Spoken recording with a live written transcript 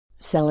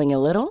Selling a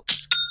little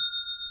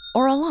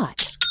or a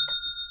lot?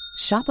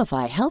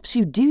 Shopify helps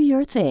you do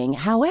your thing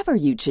however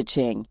you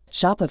cha-ching.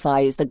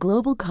 Shopify is the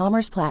global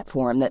commerce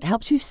platform that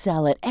helps you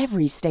sell at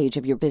every stage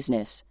of your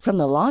business. From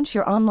the launch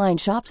your online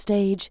shop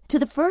stage to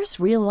the first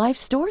real-life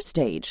store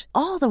stage,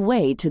 all the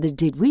way to the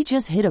did we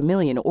just hit a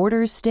million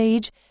orders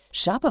stage.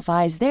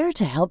 Shopify is there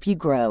to help you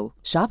grow.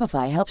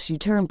 Shopify helps you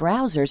turn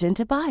browsers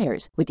into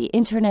buyers with the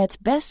internet's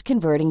best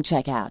converting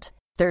checkout.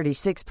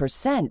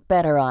 36%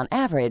 better on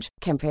average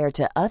compared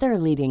to other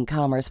leading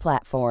commerce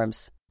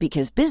platforms.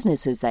 Because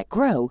businesses that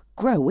grow,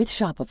 grow with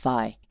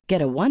Shopify.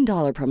 Get a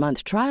 $1 per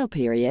month trial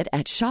period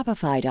at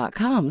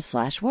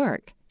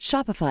shopify.com/work.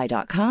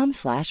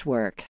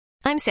 Shopify.com/work.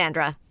 I'm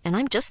Sandra, and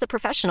I'm just the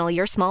professional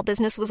your small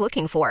business was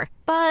looking for.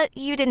 But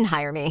you didn't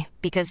hire me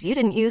because you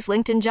didn't use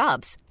LinkedIn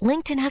Jobs.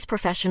 LinkedIn has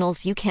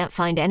professionals you can't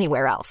find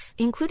anywhere else,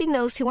 including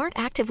those who aren't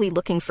actively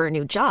looking for a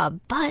new job,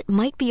 but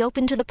might be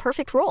open to the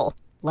perfect role,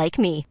 like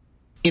me.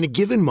 In a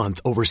given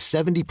month, over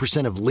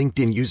 70% of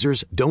LinkedIn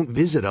users don't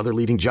visit other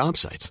leading job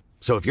sites.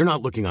 So if you're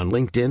not looking on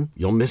LinkedIn,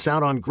 you'll miss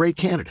out on great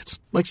candidates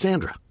like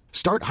Sandra.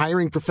 Start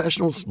hiring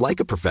professionals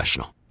like a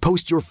professional.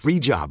 Post your free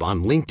job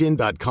on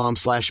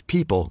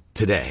linkedin.com/people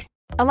today.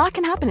 A lot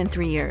can happen in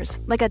 3 years,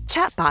 like a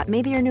chatbot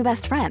may be your new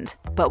best friend.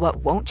 But what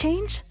won't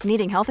change?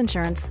 Needing health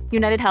insurance.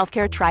 United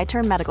Healthcare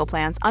Tri-Term Medical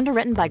Plans,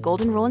 underwritten by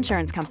Golden Rule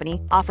Insurance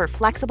Company, offer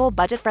flexible,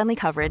 budget-friendly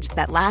coverage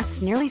that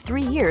lasts nearly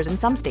 3 years in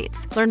some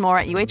states. Learn more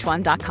at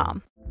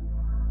uh1.com.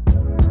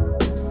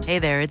 Hey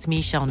there, it's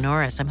Michelle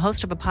Norris. I'm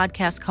host of a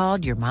podcast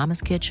called Your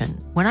Mama's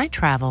Kitchen. When I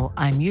travel,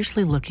 I'm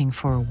usually looking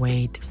for a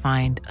way to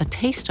find a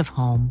taste of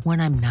home when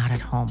I'm not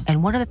at home.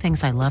 And one of the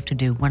things I love to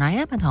do when I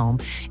am at home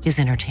is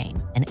entertain.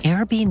 And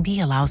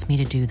Airbnb allows me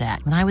to do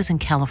that. When I was in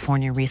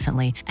California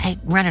recently, I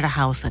rented a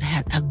house that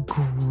had a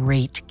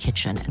great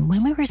kitchen. And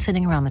when we were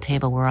sitting around the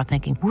table, we were all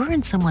thinking, we're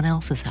in someone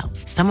else's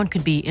house. Someone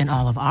could be in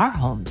all of our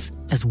homes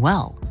as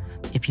well.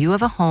 If you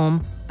have a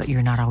home, but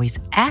you're not always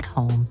at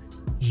home,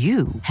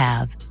 you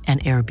have an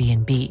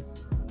Airbnb.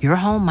 Your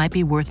home might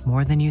be worth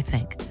more than you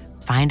think.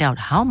 Find out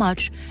how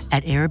much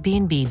at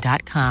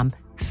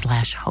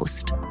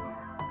airbnb.com/host.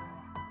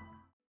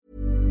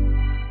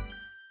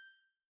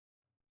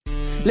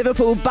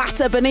 Liverpool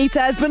batter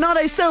Benitez.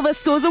 Bernardo Silva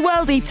scores a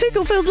worldie.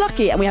 Tuchel feels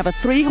lucky, and we have a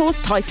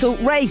 3-horse title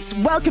race.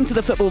 Welcome to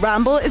the Football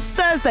Ramble. It's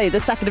Thursday, the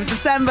 2nd of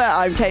December.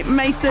 I'm Kate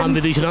Mason. I'm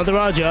Vidisha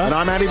Nandaraja. And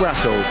I'm Andy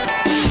Brassel.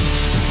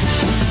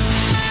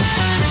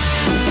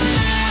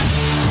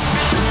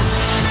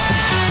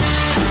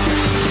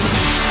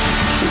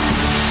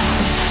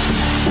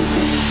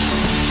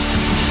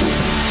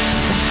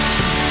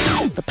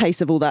 The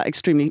pace of all that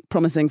extremely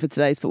promising for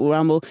today's Football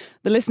Ramble.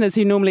 The listeners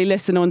who normally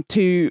listen on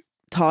 2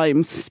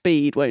 times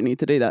speed won't need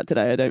to do that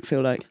today, I don't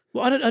feel like.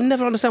 Well, I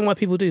never understand why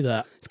people do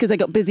that. It's because they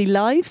got busy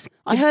lives.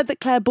 I heard that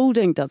Claire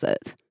Balding does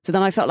it. So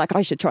then I felt like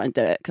I should try and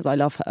do it because I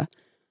love her.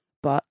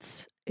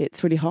 But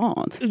it's really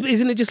hard.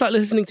 Isn't it just like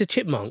listening to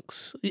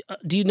chipmunks?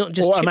 Do you not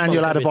just Or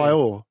Emmanuel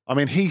Adebayor? I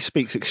mean, he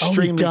speaks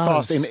extremely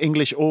fast in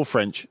English or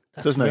French,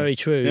 doesn't he? That's very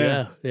true,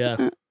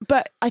 yeah.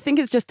 But I think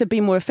it's just to be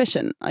more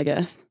efficient, I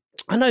guess.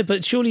 I know,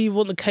 but surely you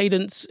want the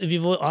cadence of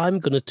your voice. I'm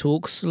going to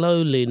talk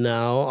slowly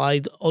now.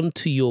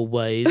 Onto your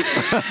ways.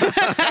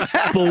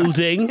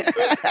 Balding.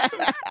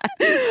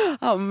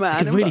 Oh, man.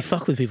 You could really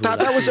fuck with people.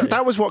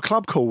 That was what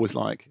Club Call was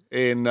like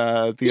in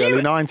the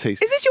early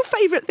 90s. Is this your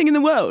favourite thing in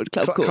the world,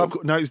 Club Call?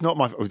 No, it's not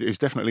it was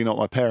definitely not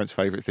my parents'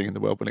 favourite thing in the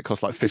world when it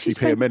cost like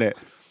 50p a minute.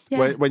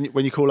 Yeah.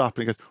 When you call up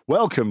and it goes,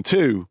 welcome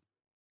to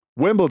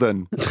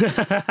Wimbledon.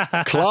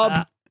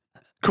 Club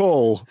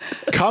Call.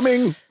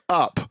 Coming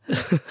up.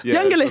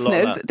 Yeah, younger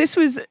listeners, this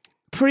was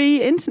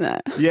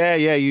pre-internet. Yeah,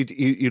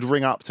 you'd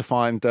ring up to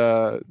find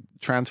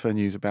transfer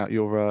news about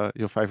your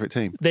favourite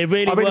team. They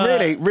really. I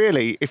mean,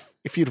 really,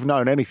 if you'd have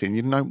known anything,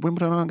 you'd know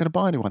Wimbledon aren't going to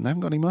buy anyone. They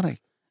haven't got any money.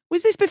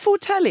 Was this before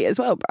telly as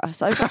well,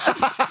 Brass? I've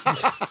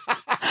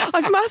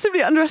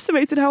massively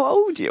underestimated how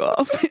old you are.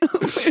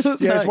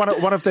 It's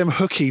one of them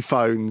hooky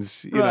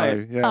phones. You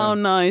know. Yeah. Oh,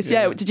 nice.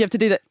 Yeah. Did you have to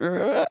do that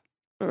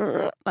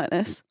like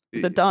this?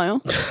 The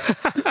dial.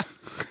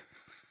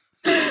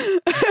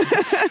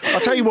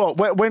 I'll tell you what,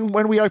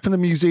 when we open the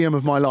Museum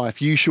of My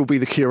Life, you shall be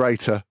the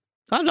curator.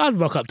 I'd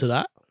rock up to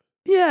that.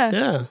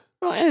 Yeah.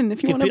 Right in,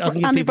 if you want to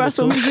Andy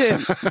Brassel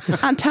Museum.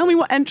 And tell me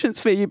what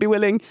entrance fee you'd be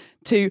willing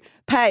to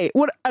pay.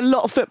 What a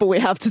lot of football we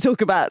have to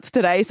talk about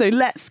today, so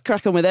let's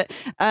crack on with it.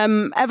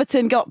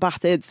 Everton got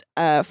battered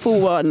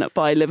 4-1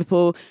 by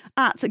Liverpool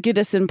at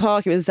Goodison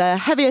Park. It was their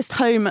heaviest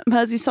home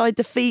Merseyside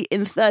defeat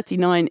in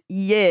 39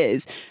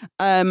 years.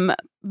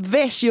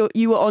 Vish,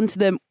 you were onto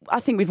them. I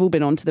think we've all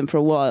been onto them for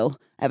a while,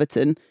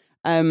 Everton.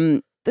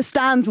 The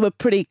stands were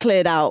pretty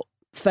cleared out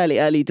fairly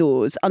early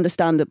doors,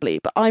 understandably,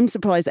 but I'm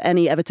surprised that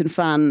any Everton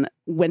fan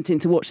went in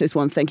to watch this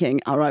one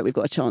thinking, all right, we've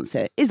got a chance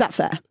here. Is that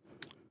fair?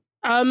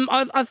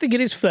 I think it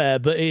is fair,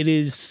 but it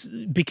is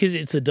because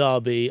it's a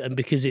derby and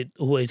because it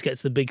always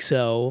gets the big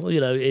sell,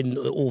 in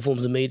all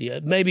forms of media.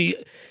 Maybe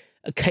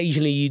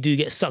occasionally you do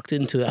get sucked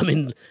into it. I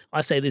mean,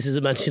 I say this as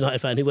a Manchester United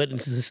fan who went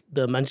into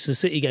the Manchester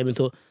City game and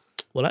thought,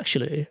 Well,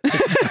 actually,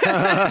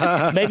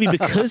 maybe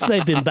because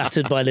they've been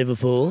battered by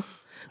Liverpool.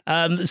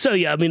 So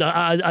yeah, I mean,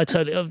 I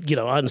totally,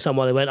 I understand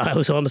why they went. I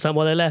also understand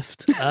why they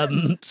left.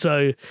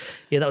 So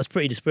yeah, that was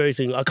pretty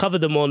dispiriting. I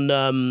covered them on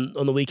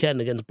the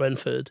weekend against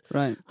Brentford,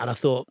 right? And I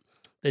thought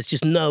there's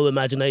just no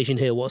imagination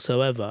here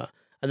whatsoever.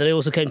 And then I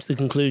also came to the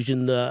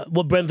conclusion that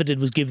what Brentford did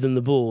was give them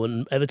the ball,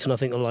 and Everton, I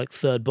think, are like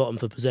third bottom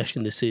for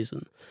possession this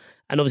season,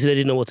 and obviously they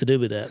didn't know what to do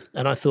with it.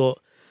 And I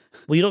thought,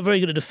 well, you're not very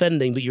good at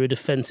defending, but you're a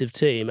defensive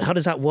team. How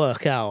does that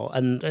work out?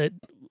 And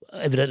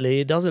evidently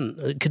it doesn't.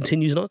 It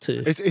continues not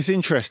to. It's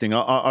interesting.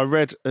 I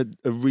read a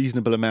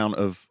reasonable amount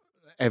of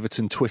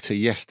Everton Twitter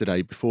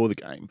yesterday before the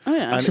game. Oh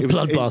yeah, it's a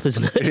bloodbath,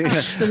 isn't it?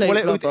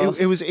 Absolutely. Well,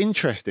 it was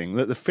interesting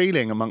that the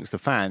feeling amongst the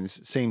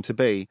fans seemed to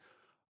be,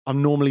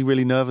 I'm normally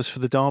really nervous for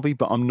the derby,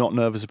 but I'm not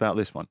nervous about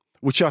this one,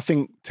 which I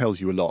think tells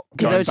you a lot.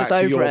 Going back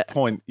to your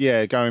point,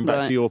 going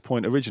back to your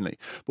point originally.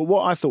 But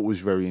what I thought was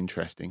very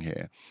interesting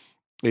here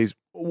is,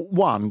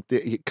 one,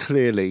 it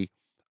clearly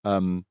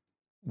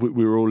we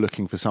were all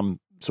looking for some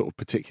sort of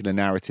particular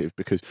narrative,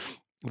 because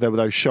there were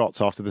those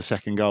shots after the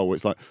second goal where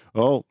it's like,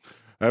 oh,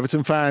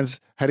 Everton fans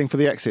heading for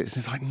the exits.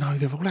 It's like, no,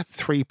 they've all had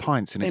 3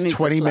 pints and it's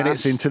 20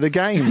 minutes into the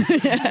game.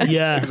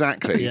 Yeah.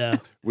 Exactly. Yeah.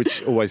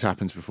 Which always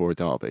happens before a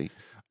derby.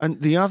 And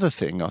the other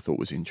thing I thought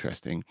was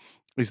interesting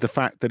is the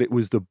fact that it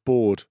was the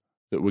board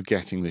that were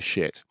getting the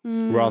shit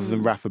rather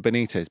than Rafa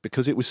Benitez,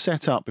 because it was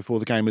set up before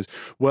the game as,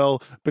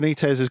 well,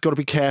 Benitez has got to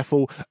be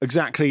careful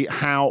exactly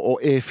how or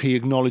if he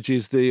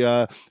acknowledges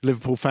the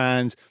Liverpool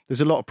fans.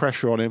 There's a lot of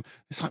pressure on him.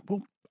 It's like,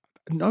 well,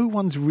 no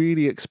one's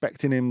really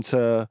expecting him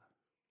to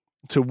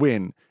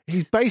win.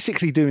 He's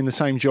basically doing the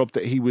same job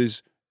that he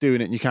was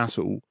doing at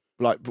Newcastle,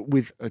 like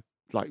with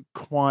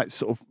quite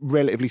sort of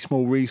relatively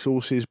small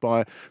resources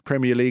by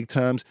Premier League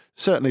terms.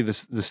 Certainly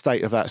the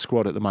state of that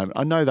squad at the moment.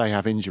 I know they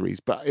have injuries,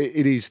 but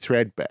it is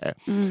threadbare.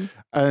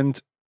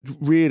 And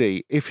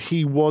really, if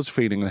he was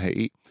feeling the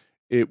heat,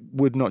 it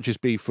would not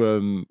just be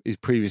from his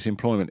previous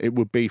employment. It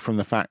would be from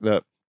the fact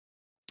that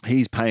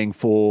he's paying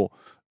for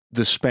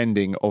the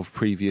spending of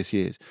previous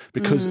years.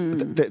 Because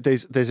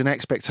there's an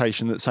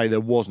expectation that, say,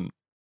 there wasn't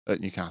at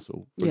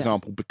Newcastle, for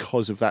example,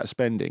 because of that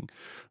spending.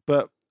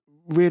 But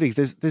really,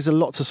 there's a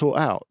lot to sort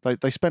out.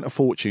 They spent a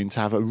fortune to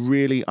have a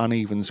really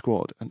uneven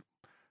squad, and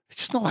it's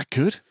just not that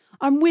good.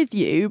 I'm with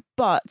you,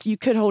 but you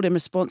could hold him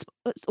responsible.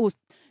 Or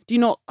do you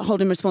not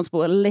hold him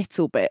responsible a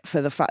little bit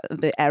for the fact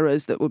that the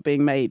errors that were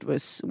being made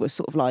was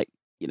sort of like,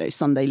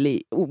 Sunday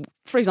league?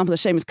 For example, the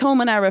Seamus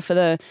Coleman error for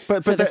the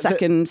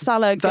second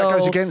Salah goal. That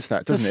goes against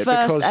that, doesn't it? The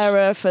first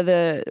error for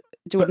the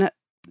Jordan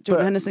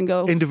Henderson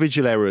goal.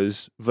 Individual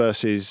errors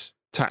versus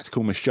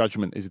tactical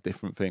misjudgment is a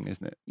different thing,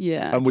 isn't it?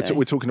 Yeah. And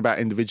we're talking about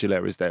individual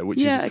errors there,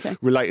 which is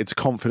related to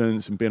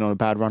confidence and being on a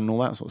bad run and all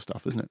that sort of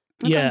stuff, isn't it?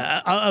 Okay.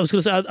 Yeah, I was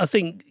going to say, I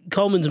think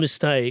Coleman's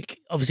mistake,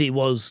 obviously it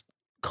was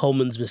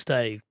Coleman's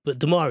mistake, but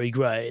Damari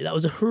Gray, that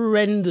was a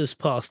horrendous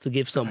pass to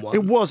give someone.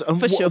 It was.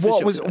 And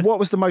what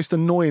was the most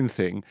annoying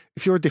thing?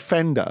 If you're a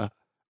defender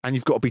and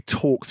you've got to be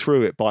talked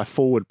through it by a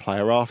forward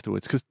player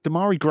afterwards, because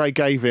Damari Gray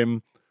gave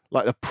him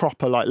like a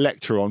proper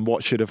lecture on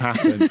what should have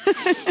happened,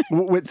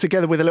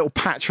 together with a little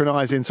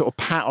patronising sort of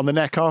pat on the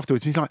neck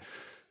afterwards. He's like,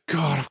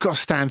 God, I've got to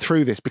stand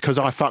through this because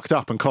I fucked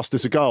up and cost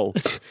us a goal.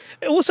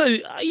 Also,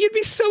 you'd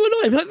be so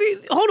annoyed.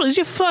 Hold on, it's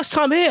your first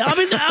time here. I've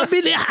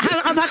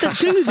had to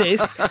do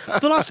this for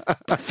the last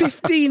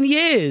 15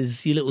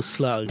 years, you little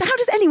slug. How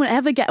does anyone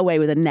ever get away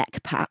with a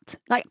neck pat?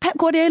 Like, Pep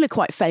Guardiola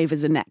quite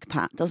favours a neck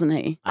pat, doesn't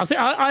he? I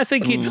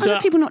think it's... Why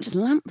do people not just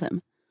lamp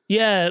them?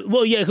 Yeah,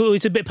 well, yeah,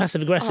 it's a bit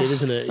passive-aggressive,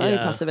 isn't it? So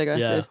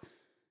passive-aggressive.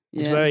 Yeah.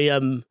 It's very...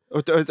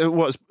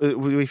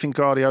 we think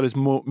Guardiola's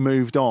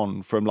moved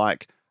on from,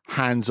 like,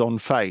 hands-on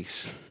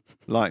face,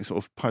 like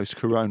sort of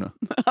post-corona.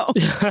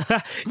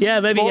 Yeah,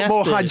 maybe it's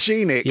more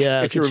hygienic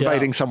if you're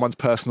invading someone's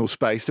personal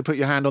space to put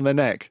your hand on their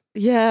neck.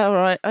 Yeah, all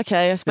right.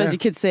 Okay, I suppose you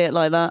could see it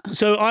like that.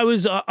 So I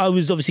was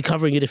obviously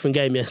covering a different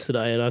game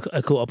yesterday, and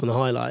I caught up on the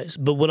highlights.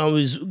 But when I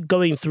was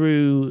going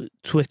through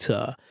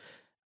Twitter,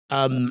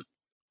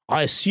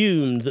 I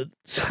assumed that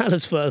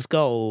Salah's first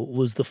goal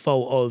was the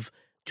fault of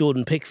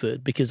Jordan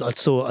Pickford, because I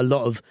saw a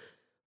lot of,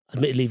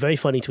 admittedly, very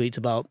funny tweets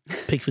about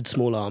Pickford's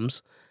small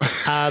arms.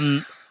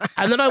 And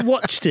then I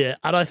watched it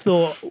and I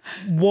thought,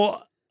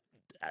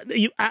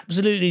 you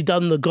absolutely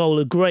done the goal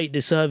a great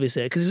disservice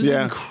here, because it was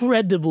an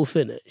incredible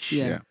finish.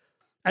 Yeah.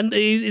 And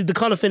the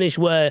kind of finish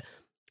where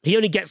he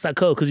only gets that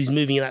goal because he's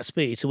moving at that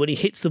speed. So when he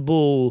hits the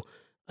ball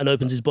and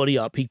opens his body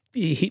up,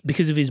 he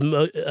because his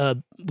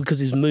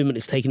movement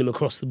is taking him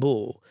across the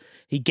ball,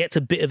 he gets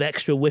a bit of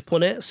extra whip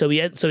on it. So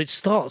it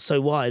starts so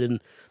wide, and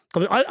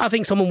I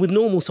think someone with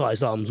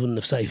normal-sized arms wouldn't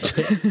have saved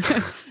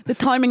it. The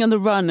timing on the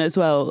run as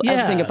well. Yeah,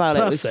 everything about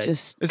perfect. It was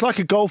just... It's like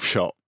a golf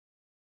shot.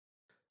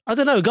 I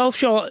don't know, a golf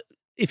shot,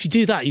 if you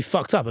do that, you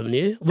fucked up, haven't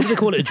you? What do they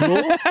call it, a draw?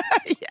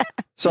 Yeah.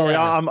 Sorry,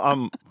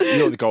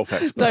 you're the golf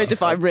expert. Don't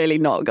if I'm really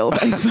not a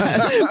golf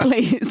expert,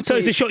 please. So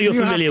it's a shot you're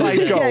familiar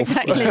with. Golf. Yeah,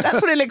 exactly.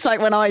 That's what it looks like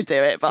when I do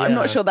it, but I'm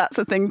not sure that's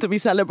a thing to be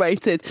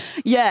celebrated.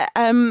 Yeah,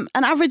 an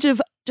average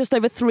of just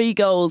over 3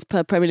 goals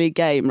per Premier League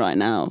game right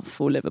now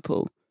for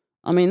Liverpool.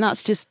 I mean,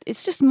 it's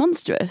just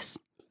monstrous.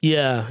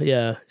 Yeah.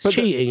 It's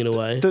cheating in a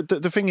way.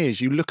 The thing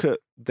is, you look at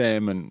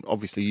them, and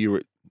obviously you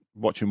were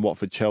watching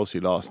Watford-Chelsea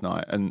last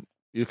night, and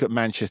you look at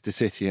Manchester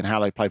City and how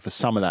they played for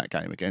some of that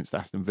game against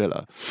Aston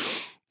Villa.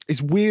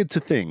 It's weird to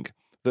think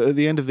that at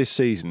the end of this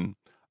season,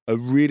 a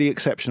really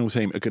exceptional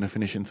team are going to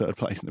finish in third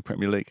place in the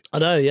Premier League. I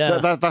know, yeah.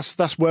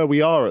 That's where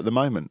we are at the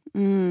moment.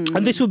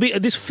 And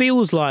this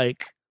feels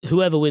like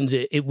whoever wins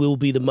it will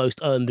be the most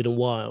earned in a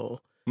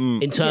while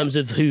in terms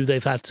of who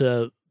they've had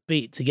to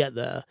beat to get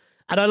there.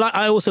 And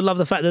I also love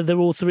the fact that they're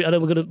all three. I know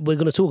we're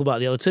gonna talk about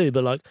the other two,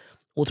 but like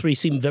all three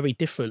seem very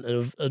different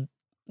and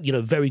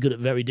are very good at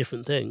very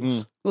different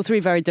things. All three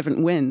very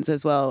different wins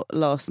as well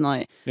last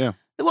night. Yeah,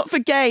 the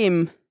Watford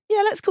game.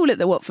 Yeah, let's call it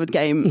the Watford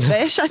game,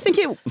 Vish. I think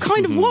it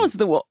kind of was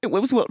it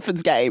was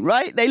Watford's game,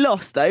 right? They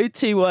lost though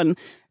 2-1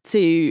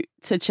 to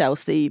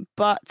Chelsea.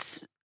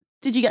 But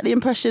did you get the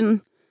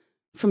impression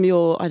from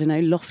your, I don't know,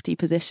 lofty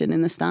position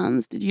in the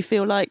stands? Did you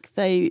feel like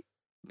they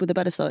were the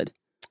better side?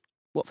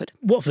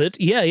 Watford,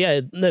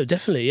 yeah, no,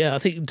 definitely, yeah. I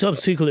think Thomas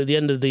Tuchel at the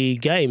end of the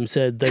game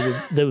said they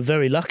were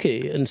very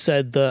lucky and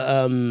said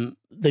that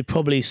they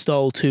probably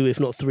stole 2, if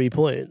not 3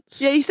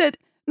 points. Yeah, he said,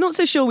 not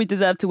so sure we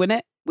deserved to win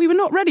it. We were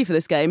not ready for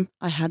this game.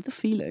 I had the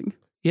feeling.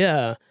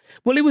 Yeah,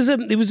 well, it was a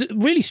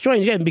really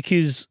strange game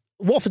because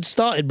Watford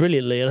started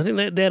brilliantly, and I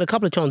think they had a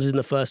couple of chances in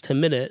the first 10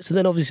 minutes, and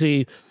then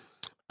obviously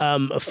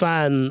a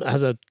fan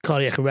has a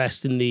cardiac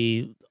arrest in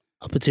the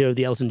upper tier of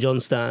the Elton John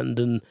stand,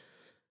 and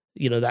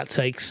that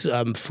takes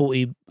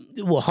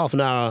half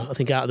an hour, I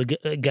think, out of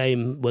the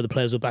game where the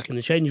players were back in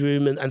the change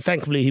room. And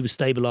thankfully he was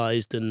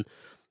stabilised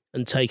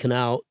and taken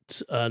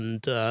out.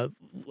 And I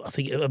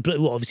think,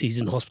 obviously he's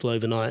in hospital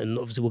overnight, and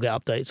obviously we'll get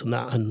updates on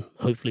that, and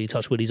hopefully,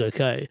 touch wood, he's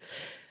okay.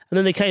 And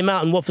then they came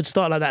out and Watford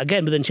started like that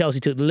again, but then Chelsea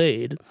took the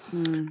lead.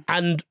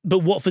 But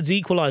Watford's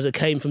equaliser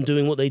came from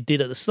doing what they did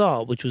at the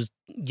start, which was,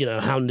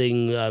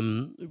 hounding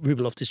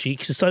Ruben Loftus-Cheek.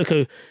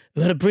 Sissoko,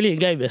 who had a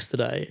brilliant game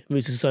yesterday,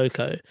 Moussa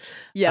Sissoko.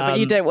 Yeah, but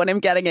you don't want him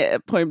getting it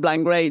at point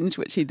blank range,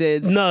 which he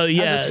did. No,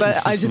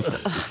 yeah. I just...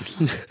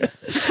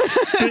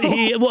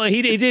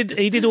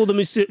 he did all the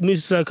Moussa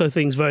Sissoko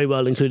things very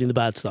well, including the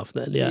bad stuff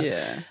then,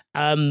 yeah.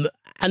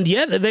 And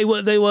yeah, they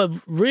were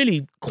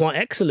really quite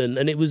excellent,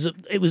 and it was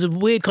a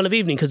weird kind of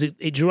evening because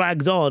it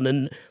dragged on,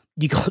 and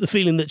you got the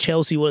feeling that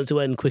Chelsea wanted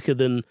to end quicker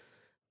than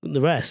the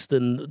rest,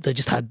 and they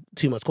just had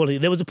too much quality.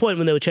 There was a point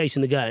when they were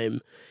chasing the game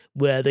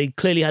where they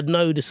clearly had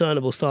no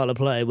discernible style of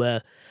play,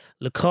 where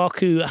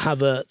Lukaku,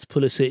 Havertz,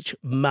 Pulisic,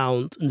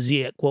 Mount, and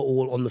Ziyech were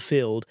all on the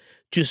field,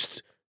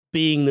 just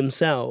being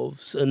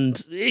themselves,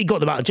 and it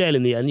got them out of jail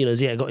in the end.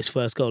 Ziyech got his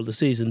first goal of the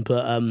season,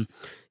 but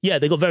yeah,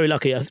 they got very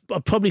lucky. I'd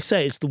probably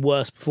say it's the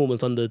worst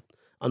performance under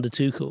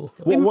Tuchel.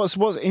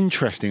 What's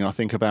interesting, I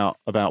think, about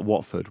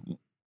Watford,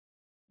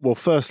 well,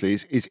 firstly,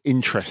 is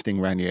interesting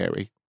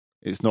Ranieri.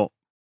 It's not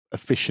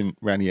efficient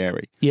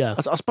Ranieri. Yeah.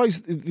 I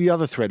suppose the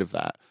other thread of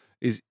that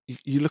is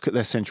you look at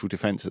their central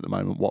defence at the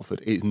moment,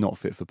 Watford, it's not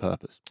fit for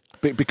purpose.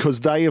 Because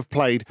they have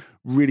played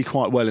really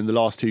quite well in the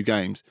last 2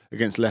 games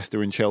against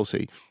Leicester and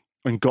Chelsea,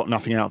 and got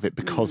nothing out of it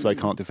because they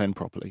can't defend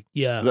properly.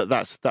 Yeah,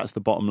 that's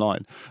the bottom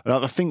line. And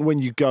I think when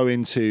you go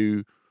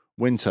into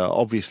winter,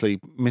 obviously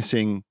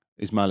missing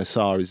Ismail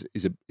Assar is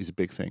a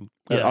big thing.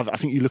 Yeah. I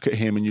think you look at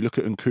him and you look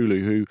at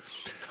Nkulu, who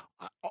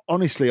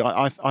honestly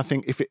I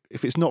think if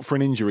it's not for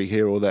an injury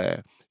here or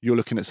there, you're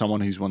looking at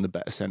someone who's one of the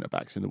better centre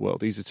backs in the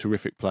world. He's a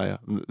terrific player.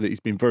 He's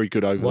been very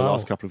good over the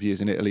last couple of years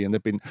in Italy, and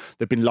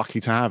they've been lucky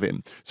to have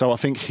him. So I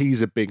think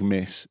he's a big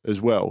miss as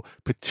well,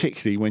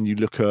 particularly when you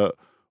look at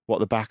what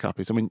the backup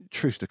is. I mean,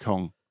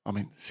 Troost-Ekong. I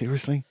mean,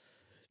 seriously?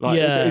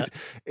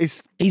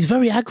 It's he's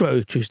very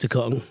aggro,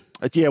 Troost-Ekong.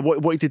 Yeah,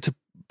 what he did to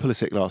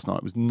Pulisic last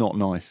night was not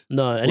nice.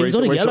 No, and he was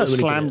on a yellow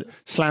when he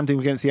slammed him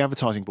against the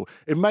advertising board.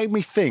 It made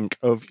me think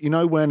of,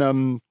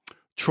 when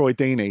Troy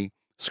Deeney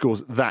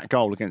scores that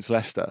goal against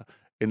Leicester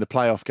in the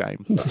playoff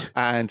game,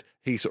 and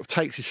he sort of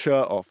takes his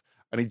shirt off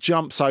and he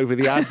jumps over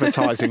the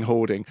advertising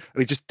hoarding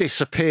and he just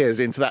disappears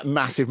into that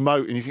massive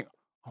moat, and you think,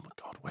 oh my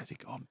God, where's he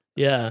gone?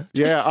 Yeah.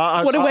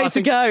 What a way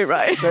to go,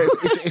 right?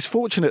 It's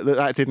fortunate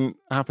that didn't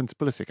happen to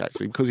Pulisic,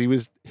 actually, because he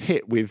was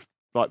hit with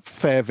like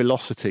fair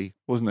velocity,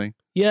 wasn't he?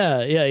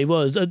 Yeah, he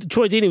was.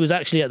 Troy Deeney was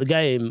actually at the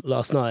game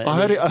last night. I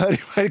heard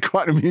he made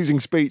quite an amusing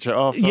speech at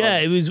half time. Yeah,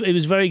 it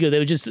was very good. They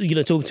were just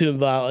talking to him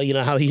about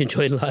how he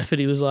enjoyed life, and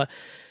he was like,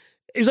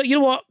 you know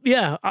what?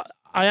 Yeah,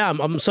 I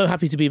am. I'm so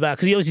happy to be back,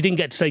 because he obviously didn't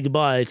get to say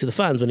goodbye to the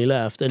fans when he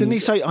left. And didn't he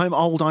say, "I'm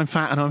old, I'm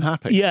fat, and I'm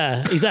happy"?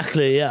 Yeah,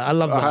 exactly. Yeah, I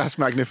love that. That's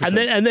magnificent.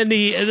 And then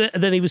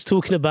he was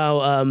talking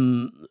about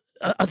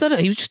I don't know.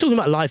 He was just talking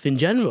about life in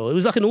general. It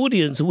was like an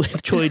audience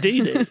with Troy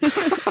Deeney,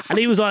 and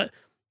he was like,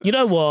 you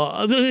know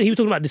what? He was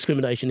talking about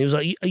discrimination. He was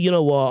like, you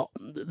know what?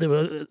 There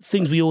are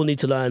things we all need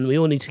to learn. We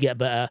all need to get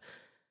better.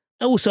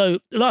 Also,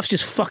 life's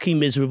just fucking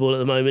miserable at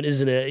the moment,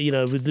 isn't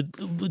it? With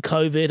the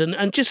COVID,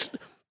 and just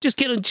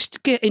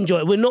enjoy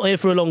it. We're not here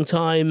for a long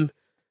time.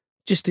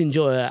 just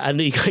enjoy it. And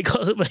he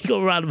got a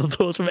round of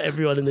applause from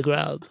everyone in the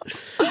crowd.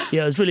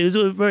 Yeah, it was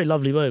a very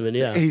lovely moment.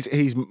 Yeah,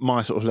 he's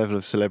my sort of level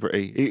of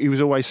celebrity. He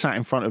was always sat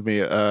in front of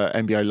me at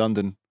NBA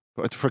London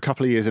for a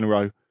couple of years in a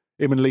row.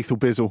 Him and Lethal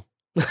Bizzle.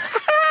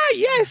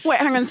 Yes. Wait,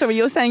 hang on. Sorry,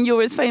 you're saying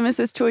you're as famous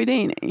as Troy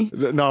Deeney?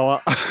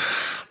 No,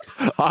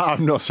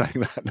 I'm not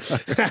saying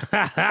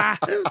that.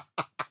 No.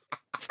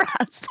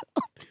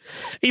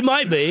 He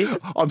might be.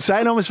 I'm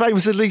saying I'm as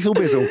famous as Lethal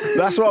Bizzle.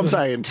 That's what I'm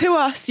saying. To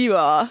us, you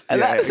are.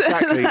 Yeah,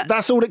 exactly.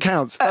 That's all that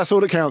counts. That's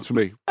all that counts for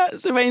me.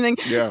 That's the main thing.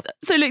 Yeah.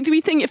 So, look, do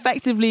we think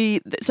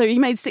effectively... So he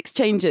made 6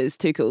 changes,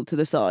 Tuchel, to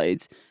the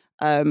sides.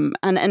 And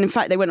in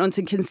fact, they went on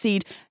to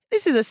concede.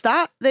 This is a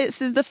stat. It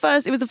was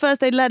the first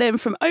they'd let in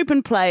from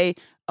open play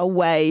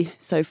away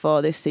so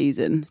far this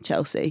season,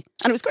 Chelsea.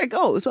 And it was a great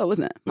goal as well,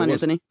 wasn't it?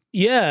 Anthony?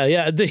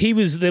 Yeah. There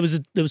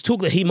was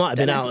talk that he might have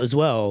been out as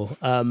well.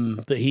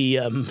 But he,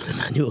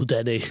 Emmanuel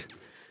Denny.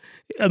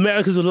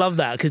 Americans would love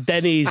that because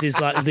Denny's is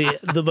like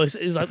the most,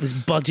 is like this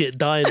budget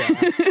diner.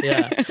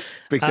 Yeah.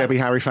 Big Debbie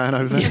Harry fan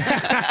over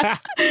there.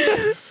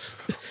 Yeah.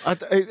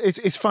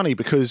 It's funny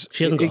because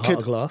she hasn't got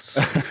a glass.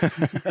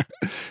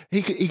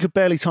 he could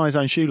barely tie his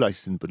own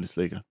shoelaces in the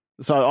Bundesliga.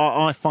 So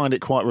I find it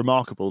quite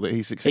remarkable that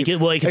he succeeded.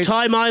 He could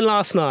tie mine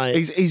last night.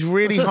 He's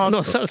really hard.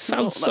 That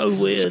sounds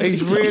so weird.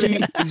 He's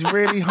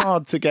really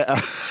hard to get.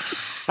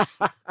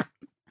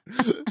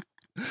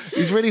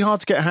 He's really hard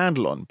to get a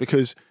handle on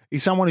because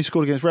he's someone who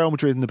scored against Real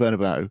Madrid in the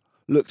Bernabeu,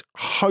 looked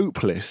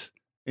hopeless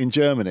in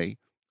Germany,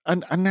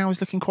 and now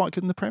he's looking quite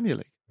good in the Premier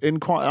League. In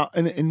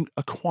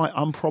a quite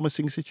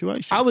unpromising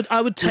situation. I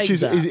would take which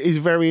that. is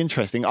very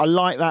interesting. I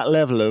like that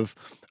level of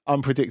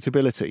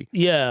unpredictability.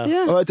 Yeah.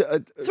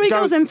 3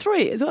 goals in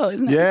 3 as well,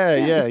 isn't it?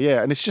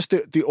 Yeah. And it's just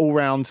the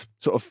all-round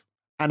sort of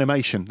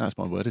animation. That's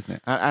my word, isn't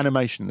it?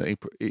 Animation that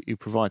he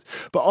provides.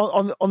 But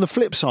on the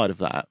flip side of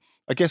that,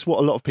 I guess what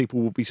a lot of people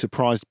will be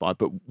surprised by,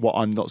 but what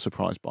I'm not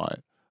surprised by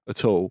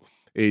at all,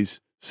 is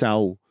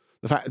Saul.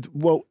 The fact,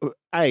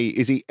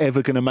 is he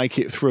ever going to make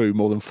it through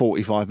more than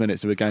 45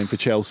 minutes of a game for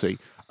Chelsea?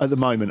 At the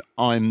moment,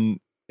 I'm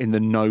in the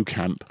no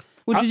camp.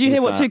 Well, did you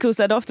hear what Tuchel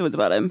said afterwards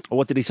about him?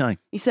 What did he say?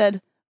 He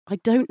said, I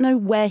don't know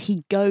where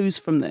he goes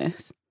from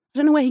this. I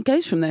don't know where he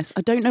goes from this.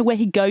 I don't know where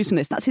he goes from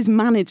this. That's his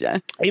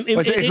manager.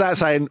 Is that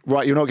saying,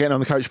 right, you're not getting on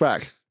the coach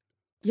back?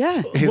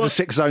 Yeah. Here's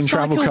a 6-zone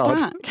travel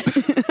card.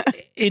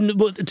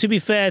 To be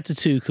fair to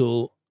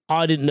Tuchel,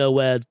 I didn't know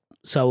where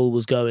Saul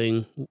was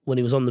going when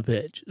he was on the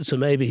pitch. So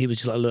maybe he was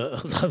just like,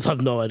 look,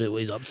 I've no idea what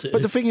he's up to.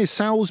 But the thing is,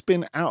 Saul's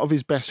been out of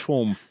his best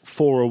form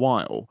for a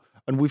while.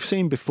 And we've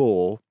seen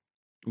before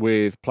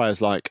with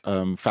players like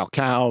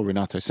Falcao,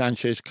 Renato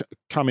Sanchez,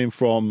 coming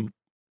from,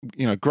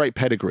 great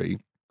pedigree,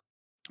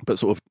 but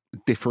sort of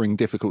differing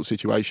difficult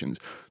situations.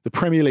 The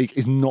Premier League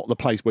is not the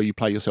place where you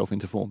play yourself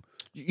into form.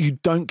 You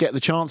don't get the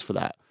chance for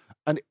that.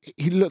 And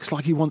he looks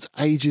like he wants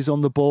ages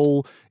on the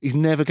ball. He's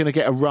never going to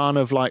get a run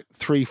of like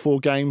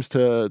 3-4 games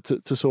to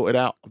sort it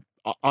out.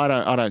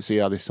 I don't see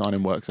how this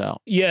signing works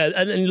out. Yeah,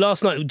 and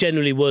last night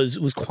generally was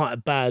quite a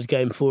bad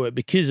game for it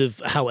because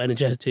of how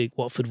energetic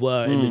Watford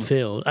were in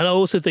midfield. And I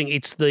also think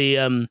it's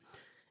the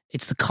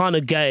kind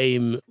of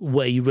game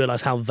where you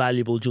realise how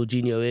valuable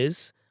Jorginho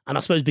is. And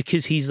I suppose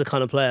because he's the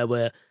kind of player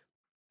where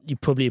you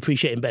probably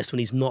appreciate him best when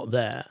he's not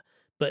there.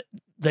 But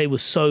they were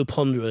so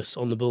ponderous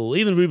on the ball.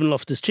 Even Ruben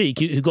Loftus-Cheek,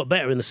 who got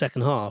better in the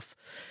second half,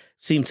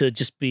 seemed to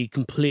just be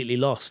completely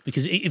lost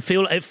because it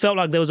felt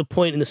like there was a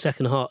point in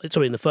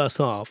the first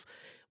half,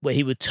 where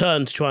he would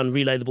turn to try and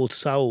relay the ball to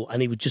Saul,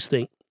 and he would just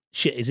think,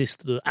 "Shit, is this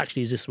the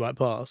right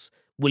pass?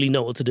 Will he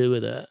know what to do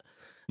with it?"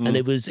 And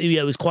it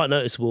was quite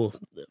noticeable,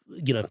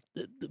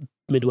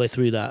 midway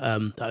through that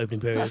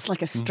opening period. That's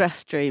like a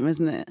stress dream,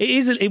 isn't it?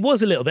 It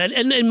was a little bit,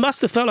 and it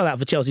must have felt like that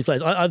for Chelsea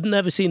players. I've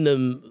never seen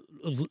them.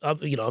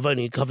 I've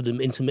only covered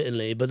them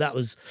intermittently, but that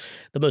was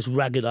the most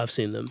ragged I've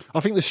seen them. I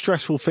think the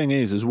stressful thing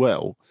is as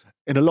well,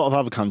 in a lot of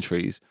other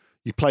countries,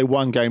 you play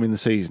one game in the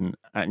season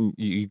and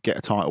you get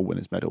a title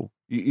winner's medal.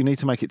 You need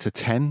to make it to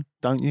 10,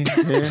 don't you?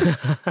 Yeah.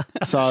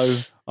 So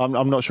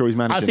I'm not sure he's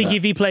managing I think that.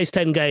 If he plays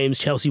 10 games,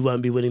 Chelsea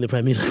won't be winning the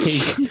Premier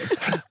League.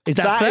 Is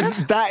that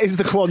fair? That is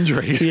the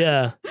quandary.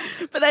 Yeah.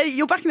 But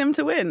you're backing them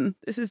to win.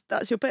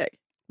 That's your pick.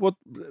 Well,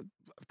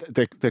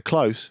 they're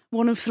close.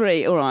 1 of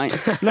 3, all right.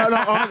 No,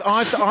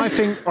 I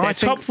think they're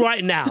top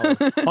right now.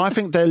 I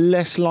think they're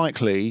less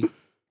likely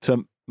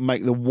to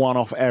make the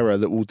one-off error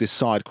that will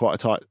decide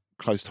quite a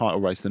close title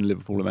race than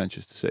Liverpool and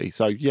Manchester City.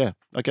 So yeah,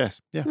 I guess.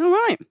 Yeah. All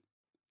right.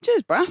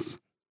 Cheers, Brass.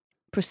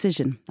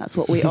 Precision. That's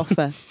what we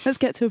offer. Let's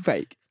get to a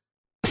break.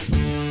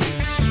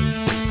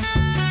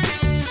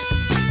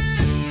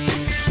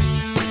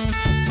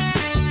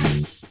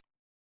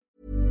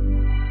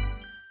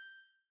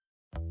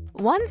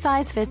 One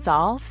size fits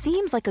all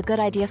seems like a good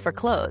idea for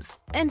clothes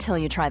until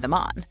you try them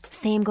on.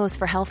 Same goes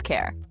for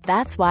healthcare.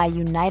 That's why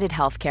United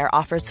Healthcare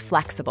offers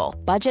flexible,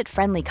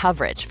 budget-friendly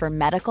coverage for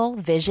medical,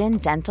 vision,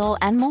 dental,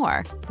 and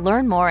more.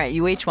 Learn more at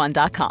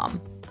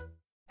uh1.com.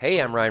 Hey,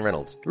 I'm Ryan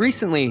Reynolds.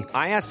 Recently,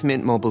 I asked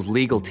Mint Mobile's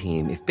legal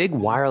team if big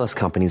wireless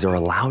companies are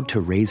allowed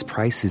to raise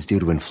prices due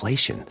to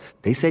inflation.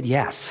 They said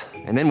yes.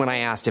 And then when I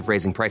asked if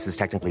raising prices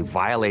technically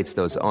violates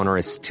those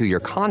onerous 2-year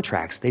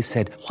contracts, they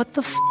said, "What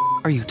the f***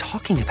 are you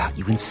talking about,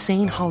 you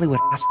insane Hollywood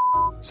ass?"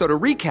 So to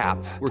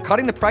recap, we're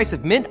cutting the price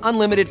of Mint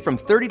Unlimited from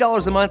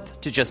 $30 a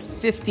month to just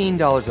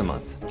 $15 a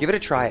month. Give it a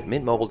try at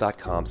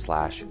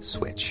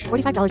mintmobile.com/switch.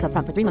 $45 up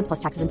front for 3 months plus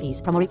taxes and fees.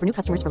 Promo rate for new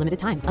customers for limited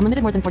time.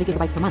 Unlimited more than 40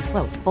 gigabytes per month.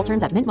 Slows full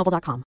terms at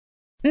mintmobile.com.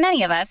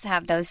 Many of us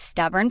have those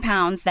stubborn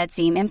pounds that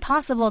seem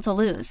impossible to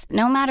lose,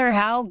 no matter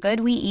how good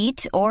we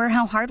eat or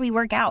how hard we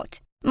work out.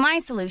 My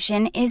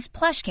solution is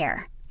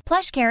PlushCare.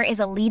 PlushCare is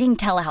a leading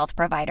telehealth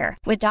provider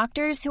with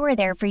doctors who are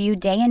there for you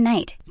day and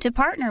night to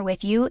partner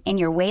with you in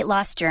your weight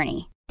loss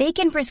journey. They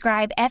can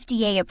prescribe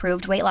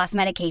FDA-approved weight loss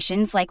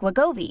medications like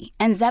Wegovy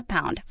and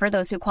Zepbound for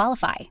those who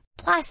qualify.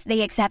 Plus,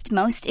 they accept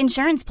most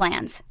insurance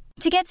plans.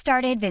 To get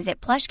started,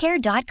 visit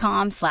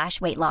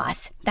plushcare.com/weight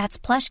loss. That's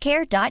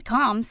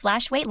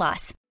plushcare.com/weight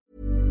loss.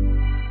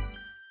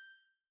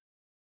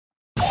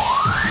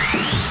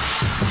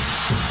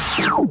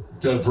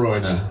 De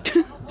Bruyne,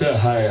 De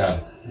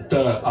Gea,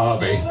 De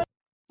Arby.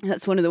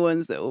 That's one of the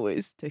ones that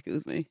always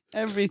tickles me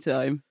every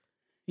time.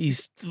 I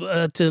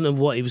don't know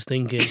what he was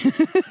thinking.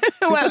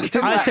 Well,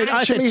 I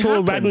said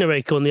Thor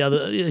Ragnarok on the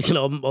other,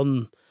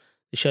 on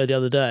the show the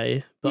other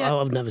day, but I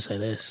would never say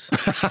this.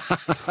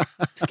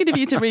 It's good of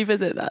you to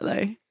revisit that,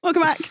 though.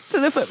 Welcome back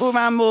to the Football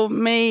Ramble.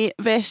 Me,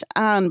 Vish,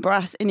 and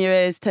Brass in your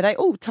ears today.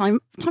 Oh,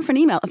 time for an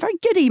email. A very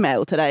good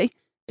email today,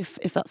 if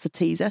that's a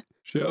teaser.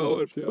 Show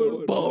it,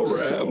 Football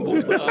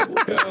Ramble.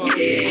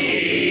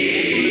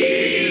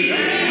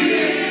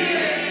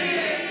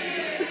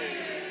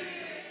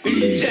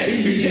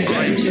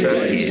 I'm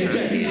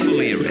certain,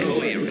 fully erect.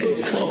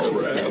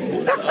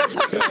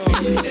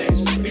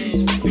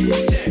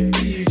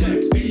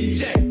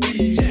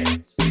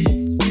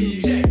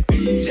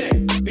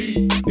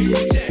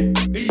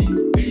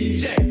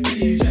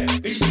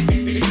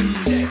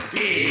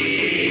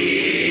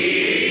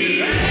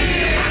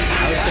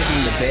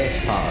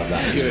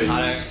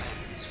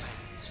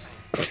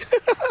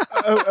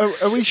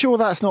 Are we sure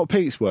that's not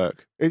Pete's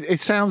work? It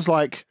sounds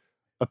like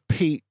a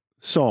Pete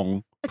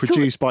song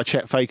produced by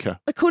Chet Faker.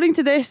 According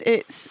to this,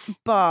 it's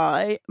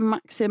by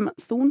Maxim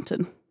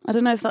Thornton. I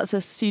don't know if that's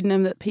a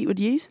pseudonym that Pete would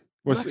use.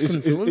 Well,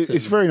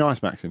 it's very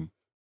nice, Maxim,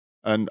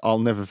 and I'll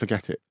never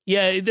forget it.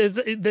 Yeah,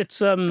 that's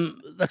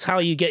how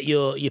you get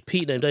your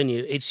Pete name, don't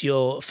you? It's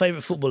your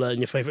favourite footballer and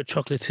your favourite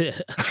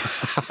chocolatier.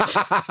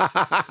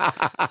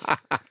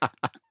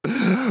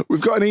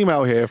 We've got an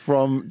email here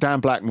from Dan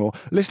Blackmore.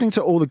 Listening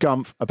to all the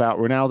gumph about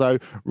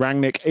Ronaldo,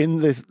 Rangnick in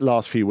the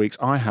last few weeks,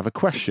 I have a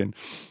question.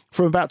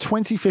 From about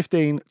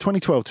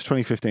 2012 to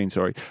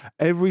 2015,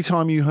 every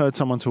time you heard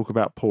someone talk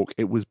about pork,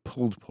 it was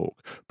pulled pork.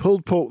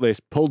 Pulled pork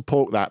this, pulled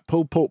pork that,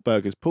 pulled pork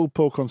burgers, pulled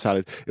pork on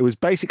salad. It was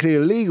basically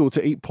illegal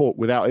to eat pork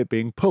without it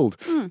being pulled.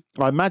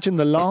 I imagine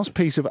the last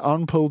piece of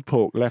unpulled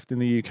pork left in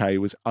the UK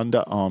was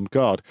under armed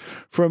guard.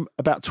 From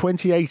about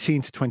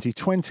 2018 to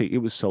 2020, it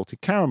was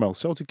salted caramel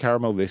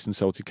this and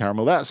salted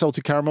caramel that,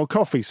 salted caramel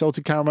coffee,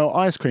 salted caramel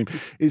ice cream.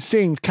 It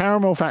seemed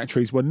caramel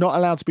factories were not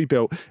allowed to be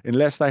built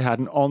unless they had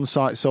an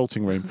on-site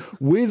salting room.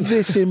 With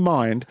this in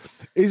mind,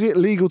 is it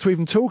legal to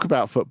even talk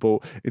about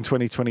football in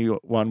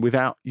 2021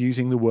 without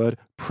using the word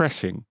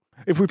pressing?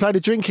 If we played a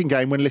drinking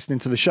game when listening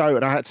to the show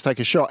and I had to take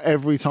a shot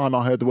every time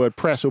I heard the word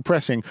press or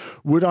pressing,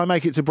 would I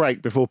make it to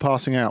break before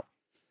passing out?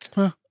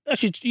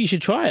 Actually, you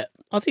should try it.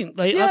 I think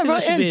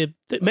that should be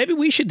maybe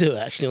we should do it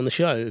actually on the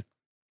show.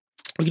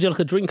 We could do like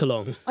a drink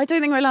along. I don't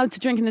think we're allowed to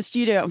drink in the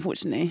studio,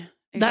 unfortunately.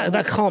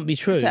 That can't be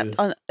true. Except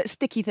on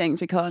sticky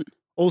things, we can't.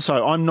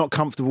 Also, I'm not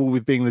comfortable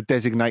with being the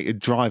designated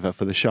driver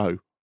for the show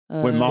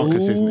when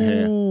Marcus isn't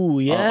here. Oh,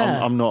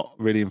 yeah. I'm not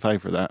really in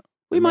favour of that.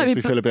 We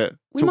feel a bit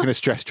talking of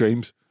stress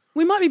dreams.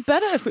 We might be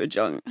better if we were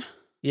drunk.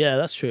 Yeah,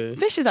 that's true.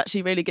 Fish is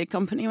actually really good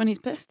company when he's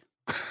pissed.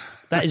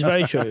 That is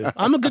very true.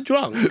 I'm a good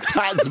drunk.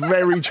 That's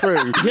very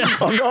true. Yeah.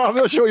 I'm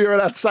not sure you're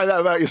allowed to say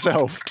that about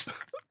yourself.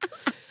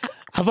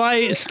 Have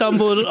I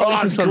stumbled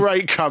on some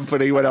great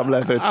company when I'm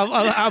leathered?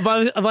 Have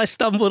I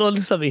stumbled onto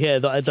something here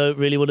that I don't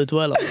really want to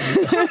dwell on?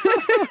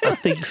 I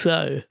think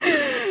so.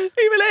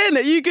 Email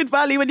in you good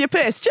value when you're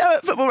pissed. Show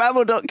at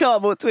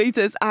footballramble.com or tweet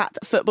us at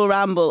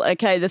footballramble.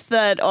 Okay, the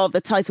third of the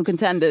title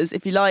contenders,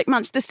 if you like.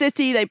 Manchester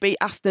City, they beat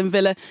Aston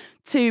Villa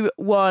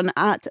 2-1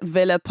 at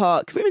Villa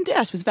Park. Ruben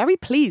Dias was very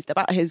pleased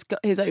about his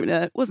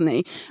opener, wasn't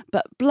he?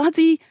 But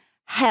bloody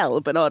hell,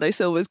 Bernardo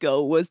Silva's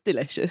goal was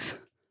delicious.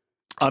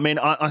 I mean,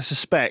 I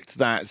suspect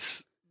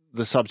that's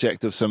the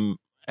subject of some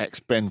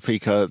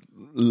ex-Benfica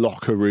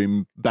locker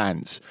room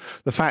bants.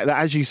 The fact that,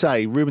 as you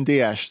say, Ruben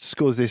Dias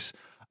scores this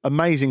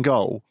amazing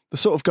goal, the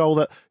sort of goal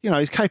that,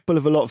 he's capable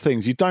of a lot of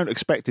things. You don't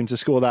expect him to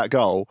score that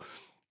goal.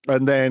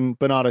 And then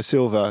Bernardo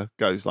Silva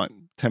goes like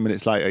 10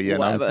 minutes later. Yeah,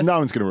 no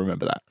one's going to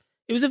remember that.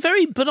 It was a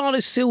very Bernardo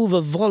Silva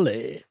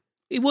volley.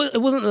 It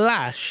wasn't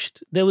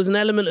lashed. There was an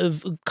element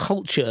of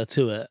culture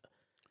to it.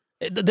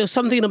 There's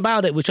something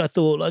about it which I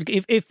thought, like,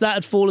 if that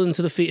had fallen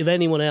to the feet of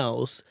anyone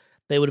else,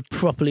 they would have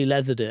properly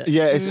leathered it.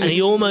 Yeah, and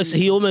he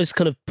almost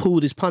kind of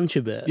pulled his punch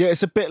a bit. Yeah,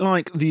 it's a bit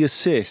like the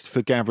assist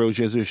for Gabriel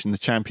Jesus in the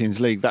Champions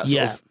League. That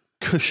sort of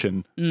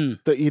cushion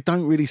that you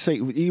don't really see.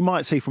 You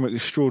might see from an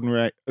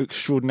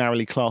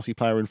extraordinarily classy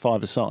player in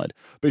five-a-side,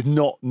 but it's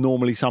not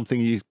normally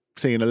something you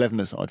see in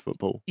 11-a-side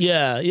football.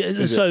 Yeah.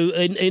 So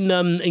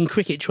in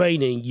cricket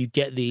training, you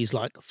get these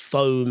like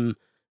foam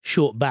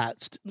short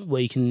bats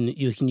where you can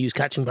use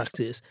catching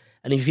practice.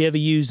 And if you ever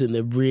use them,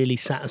 they're really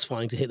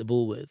satisfying to hit the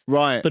ball with.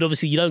 Right. But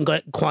obviously, you don't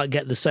quite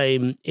get the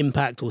same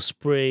impact or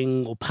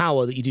spring or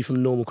power that you do from a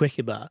normal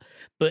cricket bat.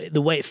 But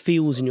the way it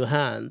feels in your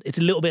hand, it's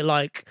a little bit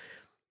like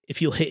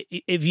if you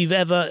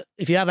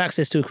have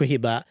access to a cricket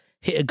bat,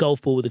 hit a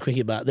golf ball with a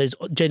cricket bat. There's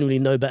genuinely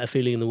no better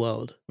feeling in the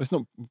world. It's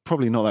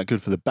probably not that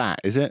good for the bat,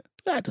 is it?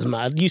 That doesn't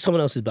matter. Use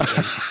someone else's bat.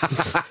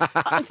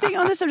 I think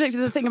on the subject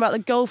of the thing about the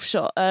golf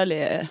shot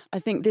earlier, I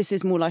think this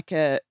is more like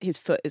his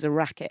foot is a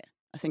racket.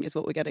 I think is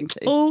what we're getting to.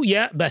 Oh,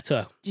 yeah,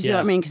 better. Do you see what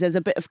I mean? Because there's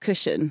a bit of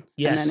cushion,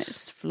 yes, and then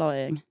it's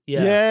flying.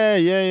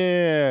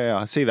 Yeah.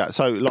 I see that.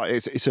 So, like,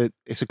 it's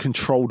a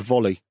controlled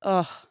volley.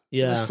 Oh,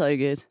 yeah, it was so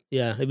good.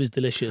 Yeah, it was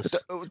delicious.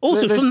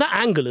 Also, from that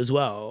angle as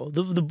well,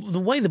 the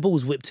way the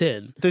ball's whipped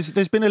in.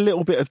 There's been a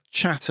little bit of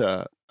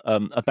chatter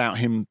about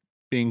him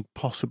being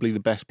possibly the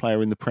best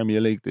player in the Premier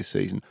League this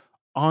season.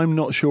 I'm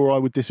not sure I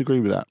would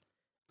disagree with that.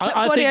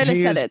 I think Guardiola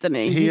said it, didn't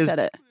he? He said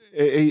it.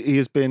 He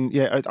has been,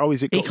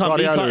 is it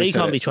Guardiola? He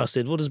can't be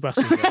trusted. What does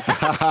Brassen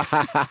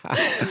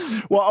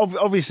say? Well,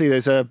 obviously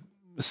there's a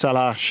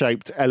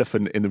Salah-shaped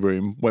elephant in the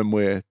room when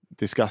we're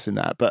discussing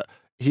that, but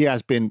he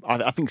has been,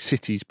 I think,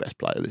 City's best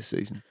player this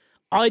season.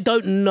 I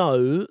don't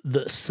know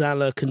that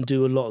Salah can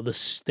do a lot of the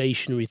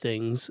stationary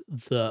things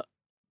that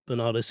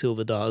Bernardo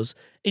Silva does.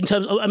 In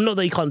terms of, I'm not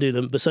that he can't do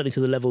them, but certainly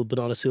to the level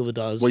Bernardo Silva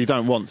does. Well, you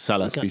don't want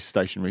Salah to be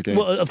stationary, do you?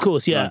 Well, of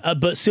course, yeah. No.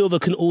 But Silva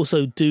can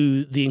also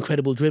do the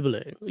incredible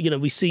dribbling.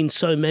 We've seen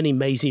so many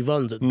mazy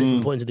runs at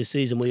different points of this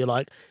season where you're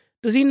like,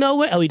 does he know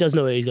where? Oh, he does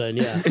know where he's going,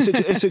 yeah.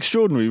 It's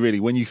extraordinary, really,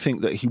 when you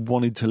think that he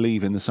wanted to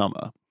leave in the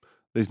summer.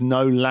 There's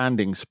no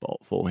landing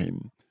spot for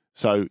him.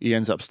 So he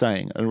ends up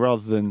staying. And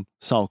rather than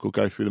sulk or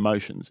go through the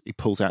motions, he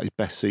pulls out his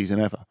best season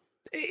ever.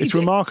 It's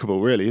remarkable,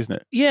 really, isn't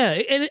it? Yeah,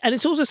 and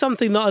it's also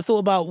something that I thought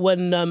about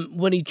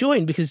when he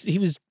joined, because he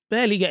was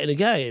barely getting a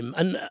game.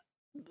 And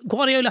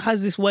Guardiola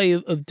has this way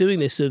of doing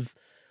this I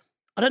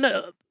don't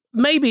know,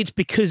 maybe it's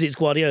because it's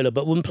Guardiola,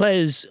 but when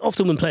players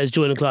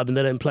join a club and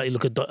they don't play,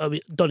 look at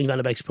Donny van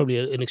de Beek is probably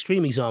an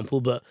extreme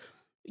example, but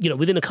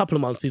within a couple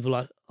of months, people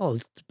are like, oh,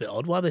 it's a bit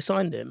odd, why have they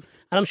signed him?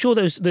 And I'm sure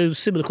there's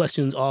similar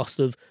questions asked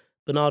of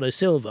Bernardo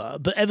Silva,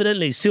 but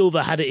evidently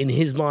Silva had it in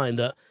his mind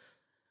that,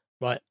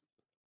 right,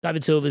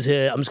 David Silva's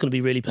here, I'm just going to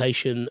be really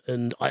patient,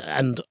 and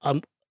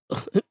I'm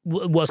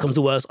worst comes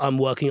to worst, I'm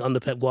working under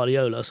Pep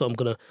Guardiola, so I'm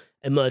going to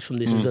emerge from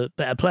this as a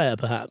better player,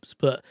 perhaps.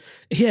 But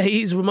yeah,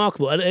 he's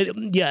remarkable.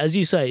 And as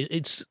you say,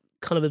 it's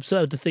kind of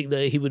absurd to think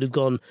that he would have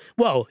gone,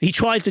 well, he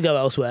tried to go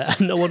elsewhere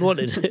and no one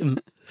wanted him.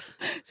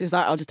 So he's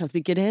like, I'll just have to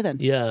be good here then.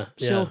 Yeah.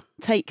 Sure,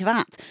 take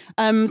that.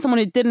 Someone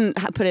who didn't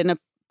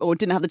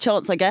didn't have the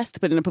chance, I guess, to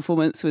put in a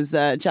performance was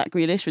Jack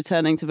Grealish,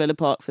 returning to Villa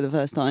Park for the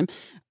first time.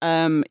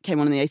 Came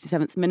on in the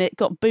 87th minute,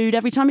 got booed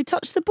every time he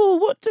touched the ball.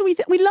 What do we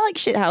think? We like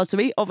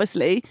shithousery,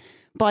 obviously,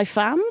 by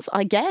fans,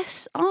 I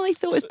guess. I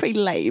thought it was pretty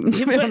lame,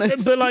 to be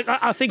honest. But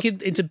I think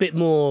it's a bit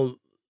more,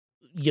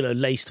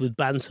 laced with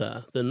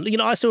banter than,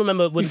 I still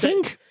remember when... You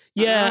think?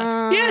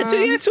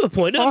 To a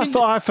point.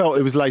 I felt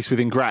it was laced with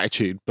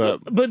ingratitude, but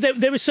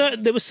there were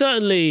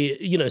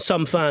certainly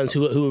some fans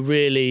who were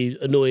really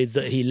annoyed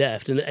that he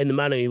left and the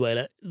manner he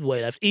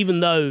left,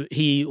 even though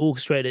he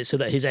orchestrated it so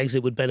that his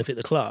exit would benefit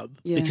the club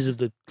because of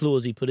the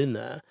clause he put in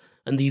there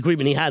and the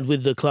agreement he had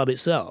with the club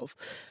itself.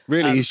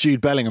 Really, he's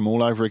Jude Bellingham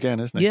all over again,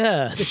 isn't he?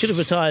 Yeah, they should have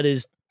retired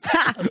his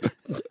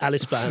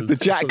Alice band. The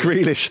Jack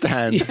Grealish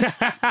stand.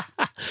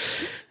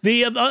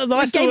 He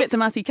gave it to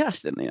Matty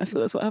Cash, didn't he? I thought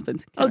that's what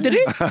happened. Oh, did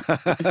he?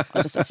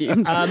 I just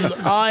assumed.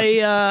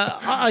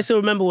 I still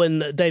remember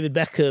when David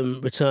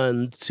Beckham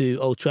returned to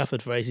Old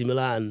Trafford for AC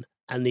Milan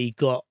and he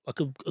got like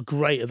a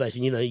great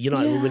ovation.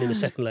 United were winning the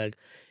second leg.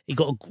 He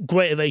got a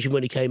great ovation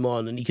when he came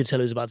on and you could tell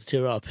he was about to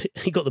tear up.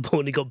 He got the ball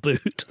and he got booed.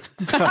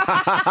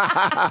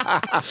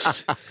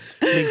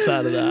 Big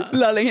fan of that.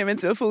 Lulling him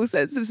into a full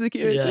sense of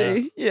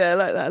security. Yeah, I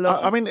like that a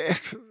lot. I mean,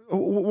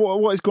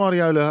 what is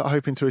Guardiola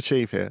hoping to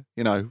achieve here?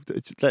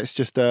 Let's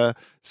just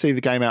see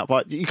the game out.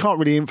 But you can't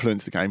really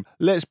influence the game.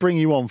 Let's bring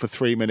you on for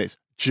 3 minutes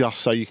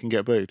just so you can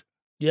get booed.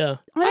 Yeah.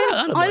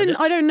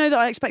 I don't know that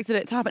I expected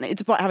it to happen.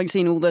 It's about having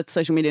seen all the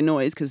social media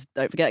noise, because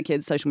don't forget,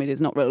 kids, social media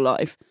is not real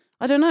life.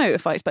 I don't know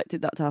if I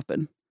expected that to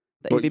happen,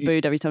 that he'd be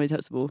booed every time he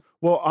touched the ball.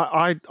 Well,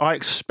 I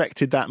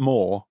expected that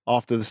more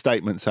after the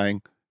statement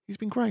saying, he's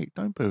been great,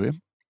 don't boo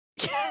him.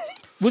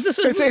 Was this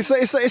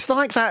it's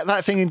like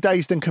that thing in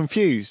Dazed and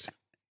Confused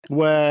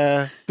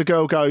where the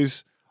girl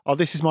goes, oh,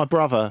 this is my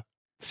brother,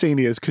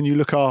 seniors, can you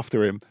look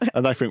after him?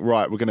 And they think,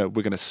 right, we're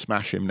gonna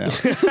smash him now.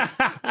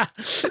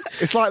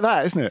 It's like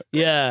that, isn't it?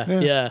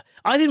 Yeah.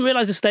 I didn't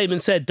realise the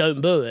statement said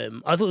don't boo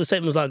him. I thought the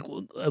statement was like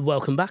a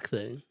welcome back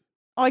thing.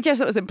 Oh, I guess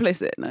that was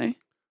implicit, no?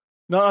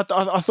 No,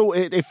 I thought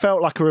it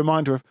felt like a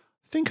reminder of,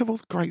 think of all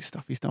the great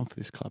stuff he's done for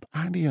this club,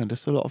 and he earned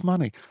us a lot of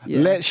money.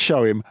 Yeah. Let's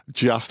show him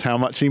just how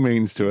much he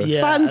means to us.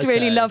 Yeah, fans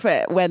really love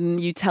it when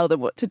you tell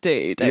them what to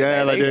do,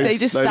 don't they? They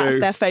just that's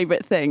their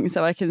favourite thing.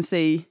 So I can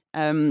see.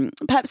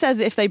 Pep says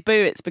if they boo,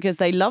 it's because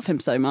they love him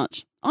so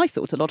much. I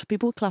thought a lot of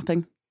people were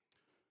clapping.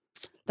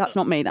 That's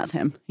not me. That's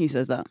him. He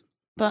says that.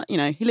 But, you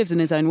know, he lives in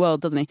his own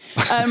world, doesn't he?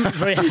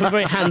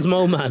 Very Hans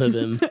Mole man of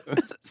him.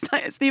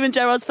 Steven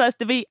Gerrard's first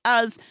defeat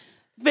as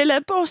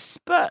Villa boss,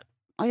 but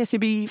I guess he'd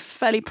be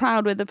fairly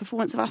proud with the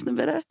performance of Aston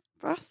Villa,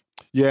 Brass.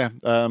 Yeah,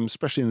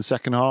 especially in the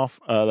second half.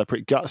 They're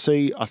pretty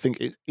gutsy. I think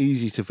it's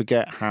easy to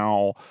forget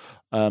how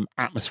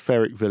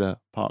atmospheric Villa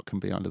Park can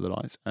be under the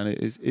lights. And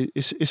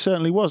it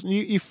certainly was. And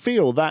you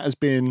feel that has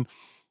been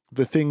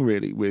the thing,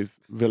 really, with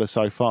Villa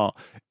so far.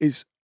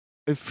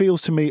 It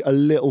feels to me a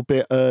little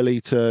bit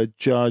early to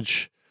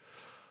judge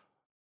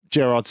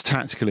Gerrard's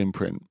tactical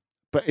imprint,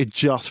 but it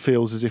just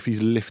feels as if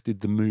he's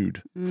lifted the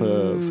mood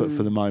for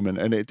the moment.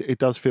 And it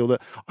does feel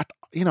that,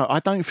 I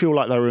don't feel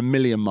like they were a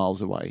million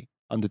miles away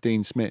under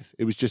Dean Smith.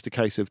 It was just a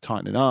case of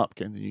tightening up,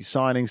 getting the new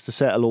signings to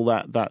settle, all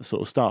that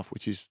sort of stuff,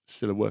 which is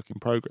still a work in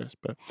progress.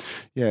 But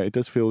yeah, it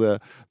does feel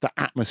the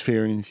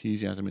atmosphere and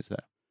enthusiasm is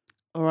there.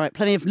 All right,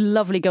 plenty of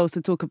lovely goals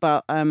to talk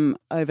about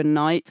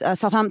overnight.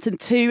 Southampton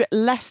 2,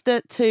 Leicester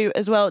 2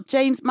 as well.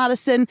 James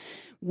Maddison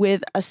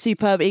with a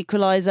superb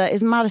equaliser.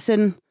 Is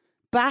Maddison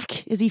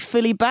back? Is he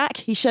fully back?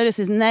 He showed us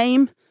his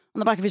name on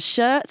the back of his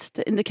shirt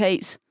to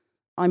indicate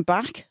I'm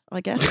back,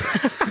 I guess.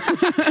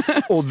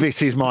 Or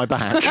this is my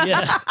back.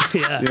 Yeah.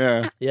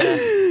 Do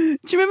you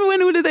remember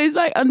when all of those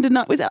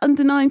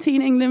under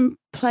 19 England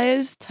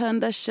players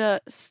turned their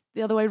shirts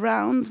the other way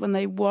round when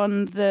they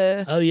won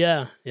the... Oh,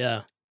 yeah.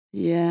 Yeah.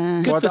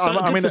 Good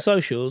for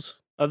socials.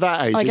 At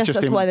that age, I guess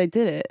that's why they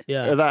did it.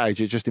 Yeah. At that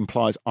age, it just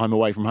implies I'm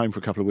away from home for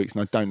a couple of weeks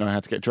and I don't know how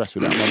to get dressed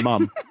without my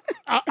mum.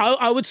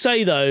 I would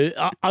say though,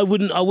 I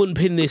wouldn't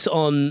pin this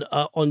on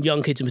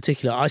young kids in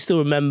particular. I still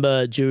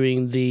remember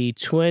during the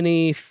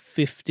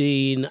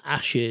 2015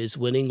 Ashes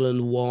when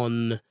England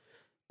won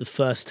the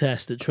first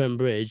test at Trent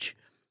Bridge.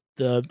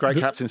 Great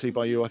captaincy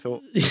by you, I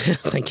thought.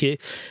 Thank you.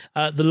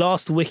 The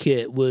last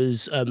wicket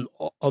was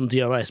on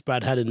DRS.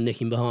 Brad Haddon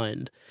nicking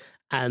behind,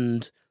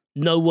 and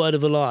no word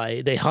of a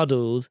lie, they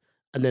huddled,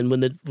 and then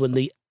when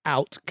the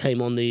out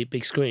came on the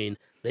big screen,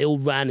 they all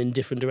ran in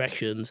different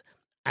directions.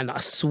 And I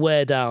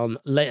swear down,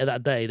 later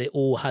that day, they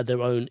all had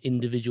their own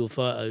individual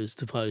photos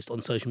to post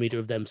on social media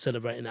of them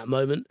celebrating that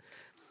moment.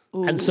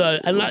 Ooh. And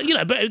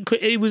but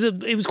it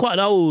was quite an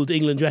old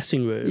England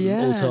dressing room,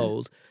 all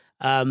told.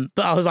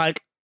 But I was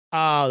like,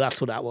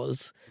 that's what that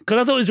was. Because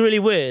I thought it was really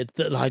weird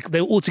that like they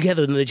were all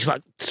together and they just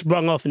like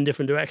sprung off in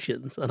different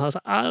directions. And I was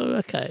like, oh,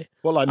 okay.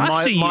 Well, like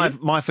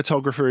my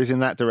photographer is in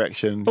that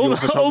direction. Your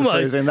photographer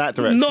is in that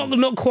direction.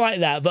 Not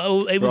quite that, but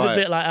it was a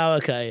bit like, oh,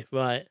 okay,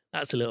 right.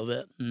 That's a little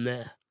bit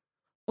meh.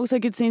 Also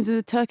good scenes of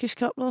the Turkish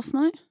Cup last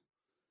night.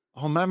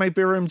 Oh, Mehmet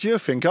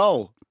Biramcık in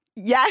goal.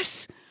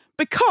 Yes,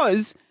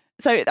 because,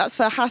 so that's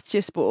for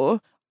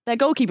Hatayspor. Their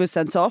goalkeeper's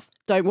sent off.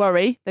 Don't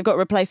worry, they've got a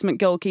replacement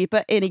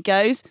goalkeeper. In he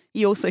goes.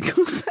 He also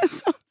got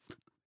sent off.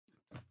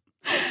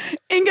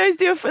 In goes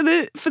Diop for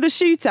the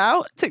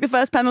shootout. Took the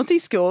first penalty,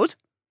 scored,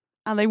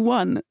 and they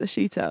won the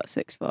shootout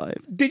 6-5.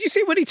 Did you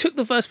see when he took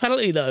the first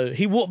penalty though?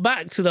 He walked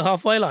back to the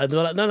halfway line. They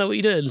were like, "No, what are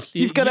you doing?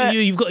 You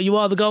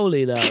are the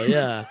goalie now."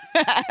 Yeah.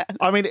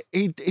 I mean,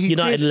 he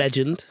United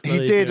legend. He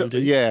did.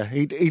 Yeah,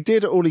 he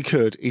did all he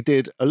could. He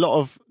did a lot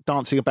of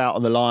dancing about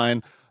on the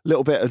line. A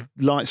little bit of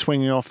light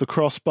swinging off the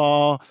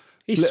crossbar.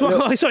 He swung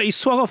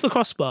off the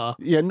crossbar.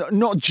 Yeah,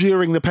 not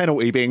during the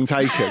penalty being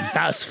taken.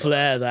 That's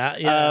flair, that.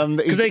 Yeah,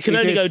 because they can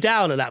only go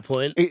down at that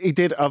point. He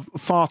did a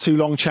far too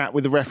long chat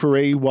with the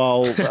referee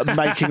while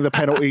making the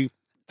penalty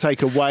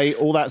take away,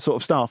 all that sort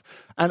of stuff.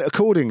 And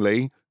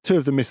accordingly, 2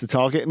 of them missed the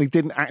target, and he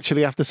didn't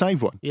actually have to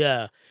save one.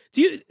 Yeah.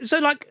 So,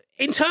 like,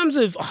 in terms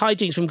of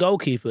hijinks from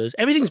goalkeepers,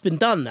 everything's been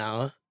done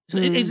now. So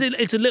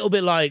it's a little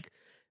bit like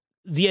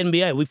the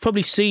NBA. We've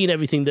probably seen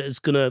everything that is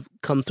going to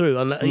come through,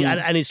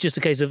 and it's just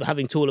a case of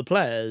having taller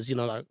players,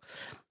 like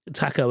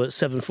Taco at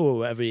 7'4", or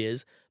whatever he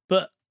is.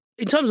 But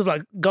in terms of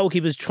like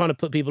goalkeepers trying to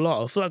put people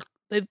off, like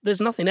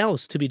there's nothing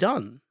else to be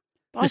done.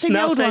 But I think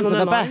the old ones are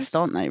the best,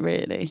 aren't they?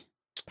 Really.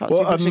 Perhaps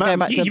people should go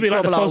back to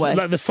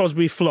the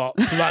Fosbury flop.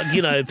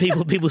 Like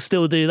people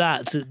still do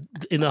that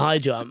in the high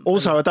jump.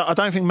 Also, I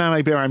don't think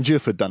Mehmet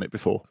Biramcık had done it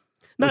before.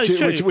 No, it's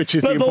true. Which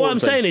is but what I'm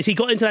saying is he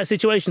got into that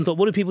situation and thought,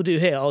 what do people do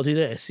here? I'll do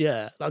this.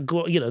 Yeah. Like,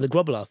 the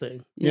Grobbelaar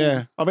thing.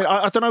 Yeah. I mean,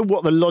 I don't know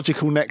what the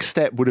logical next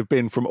step would have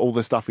been from all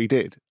the stuff he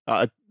did.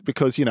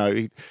 Because,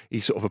 he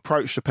sort of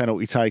approached a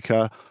penalty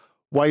taker,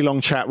 way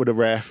long chat with a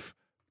ref,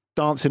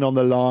 dancing on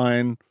the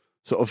line,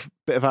 sort of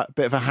bit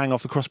of a hang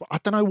off the crossbar. I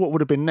don't know what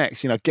would have been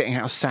next. Getting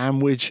out a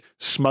sandwich,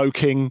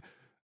 smoking.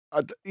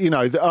 I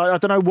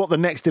don't know what the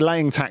next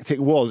delaying tactic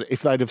was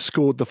if they'd have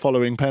scored the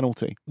following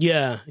penalty.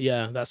 Yeah,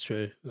 that's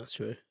true. Well,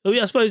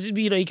 I suppose he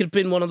could have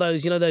been one of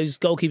those, those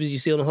goalkeepers you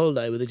see on a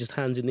holiday where they're just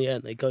hands in the air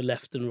and they go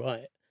left and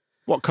right.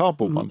 What,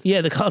 cardboard ones?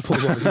 Yeah, the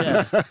cardboard ones.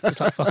 Yeah,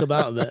 just like fuck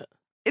about a bit.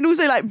 in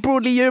also like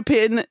broadly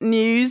European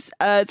news,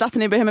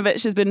 Zlatan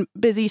Ibrahimovic has been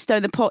busy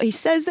stirring the pot. He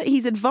says that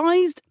he's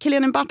advised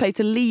Kylian Mbappe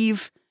to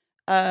leave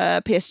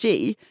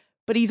PSG,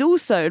 but he's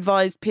also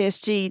advised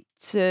PSG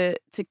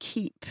to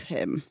keep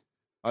him.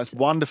 That's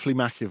wonderfully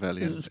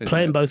Machiavellian.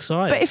 Playing both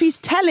sides. But if he's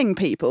telling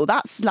people,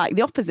 that's like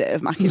the opposite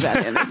of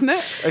Machiavellian, isn't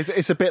it?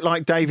 It's a bit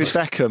like David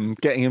Beckham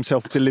getting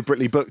himself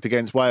deliberately booked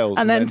against Wales.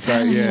 And then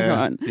telling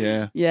everyone.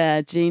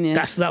 Yeah,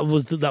 genius. That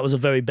was a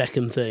very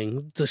Beckham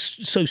thing.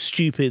 Just so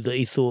stupid that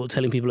he thought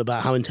telling people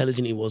about how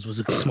intelligent he was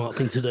a smart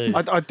thing to do.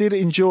 I did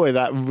enjoy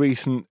that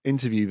recent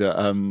interview that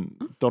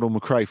Donald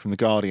McRae from The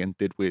Guardian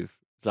did with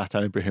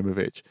Zlatan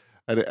Ibrahimovic.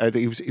 And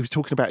he was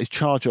talking about his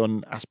charge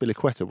on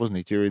Azpilicueta, wasn't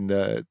he, during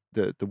the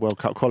World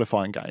Cup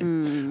qualifying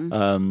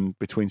game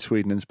between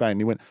Sweden and Spain.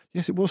 And he went,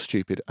 yes, it was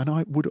stupid, and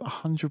I would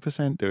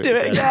 100% do it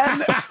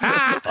again.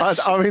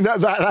 I mean,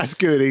 that's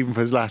good even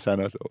for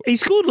Zlatan, I thought. He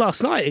scored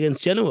last night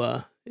against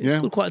Genoa. He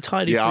scored quite a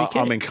tidy free kick.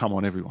 I mean, come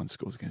on, everyone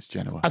scores against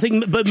Genoa. I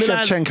think, but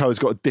Milan, Shevchenko's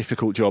got a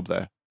difficult job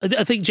there.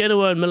 I think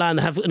Genoa and Milan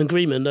have an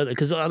agreement, don't they?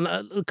 Because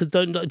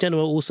don't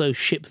Genoa also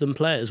ship them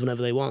players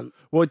whenever they want?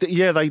 Well,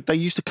 yeah, they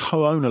used to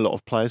co-own a lot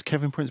of players.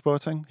 Kevin Prince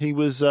Boateng, he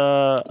was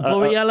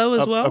Borriello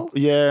as well.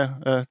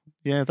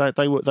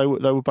 They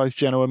were both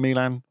Genoa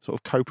Milan sort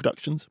of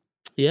co-productions.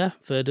 Yeah,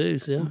 fair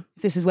dues. Yeah,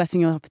 if this is whetting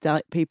your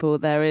appetite, people,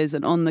 there is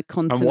an on the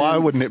continent. And why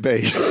wouldn't it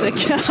be?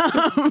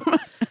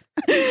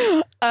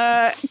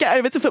 Get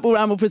over to Football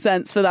Ramble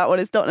Presents for that one.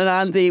 It's Dot and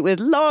Andy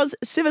with Lars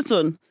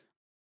Sivertson.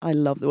 I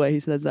love the way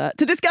he says that.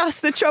 To discuss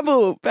the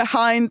trouble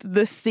behind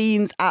the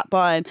scenes at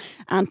Bayern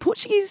and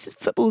Portuguese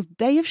football's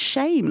day of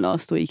shame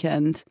last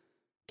weekend.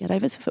 Get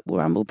over to Football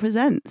Ramble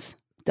Presents.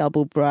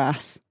 Double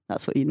brass.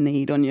 That's what you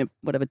need on your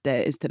whatever day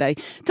it is today.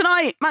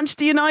 Tonight,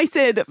 Manchester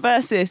United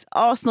versus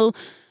Arsenal.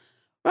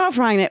 Ralph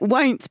Rangnick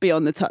won't be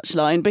on the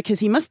touchline because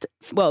he must,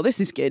 well,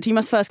 this is good. He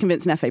must first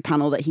convince an FA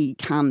panel that he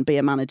can be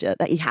a manager,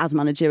 that he has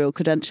managerial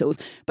credentials.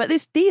 But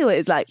this deal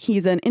is like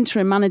he's an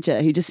interim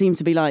manager who just seems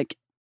to be like,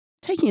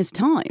 taking his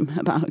time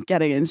about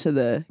getting into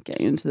the.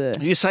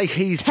 You say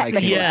he's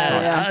taking his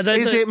time.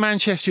 Is it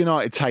Manchester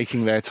United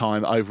taking their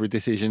time over a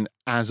decision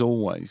as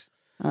always?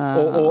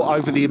 Or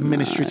over the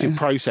administrative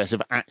process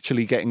of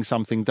actually getting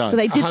something done? So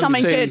they did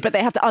something good, but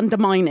they have to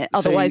undermine it.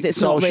 Otherwise,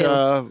 it's not real.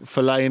 Solskjaer,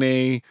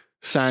 Fellaini,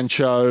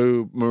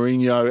 Sancho,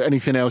 Mourinho,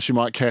 anything else you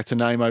might care to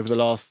name over the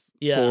last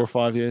 4 or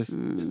 5 years?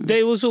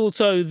 There was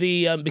also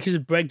because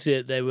of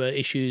Brexit, there were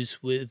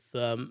issues with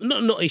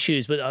not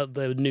issues, but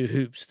there were new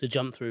hoops to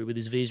jump through with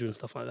his visa and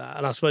stuff like that.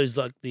 And I suppose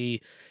like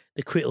the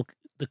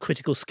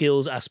critical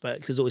skills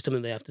aspect is always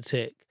something they have to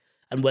tick,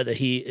 and whether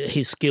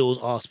his skills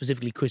are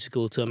specifically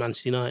critical to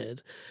Manchester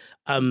United.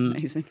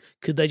 Amazing.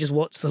 Could they just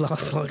watch the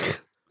last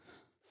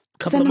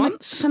couple of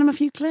months? Send them a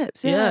few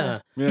clips.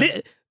 Yeah.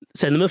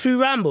 Send them a few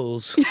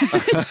rambles.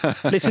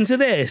 Listen to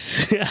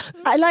this.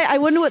 I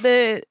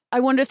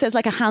wonder if there's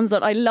like a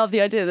hands-on. I love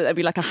the idea that there'd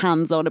be like a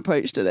hands-on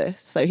approach to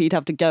this. So he'd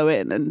have to go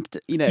in and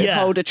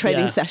hold a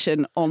training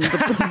session on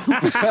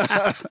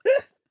the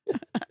ball.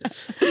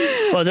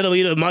 Well, I don't know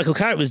what Michael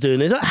Carrick was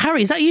doing. Is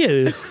that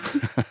you?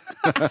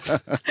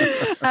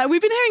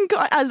 We've been hearing,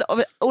 as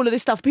all of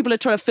this stuff, people are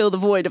trying to fill the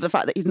void of the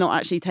fact that he's not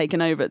actually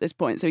taken over at this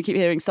point. So we keep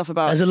hearing stuff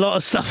about... There's a lot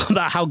of stuff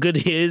about how good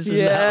he is and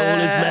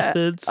all his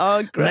methods.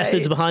 Oh, great.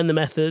 Methods behind the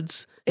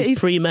methods. His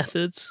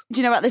pre-methods. Do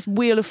you know about this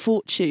Wheel of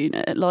Fortune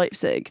at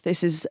Leipzig?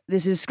 This is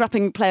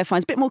scrapping player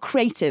fines, a bit more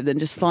creative than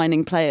just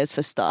fining players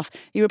for stuff.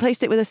 He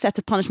replaced it with a set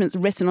of punishments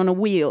written on a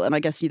wheel, and I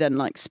guess you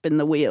then spin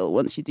the wheel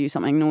once you do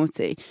something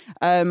naughty.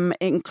 It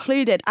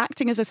included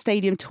acting as a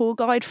stadium tour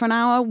guide for an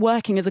hour,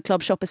 working as a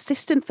club shop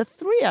assistant for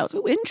 3 hours.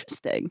 Oh,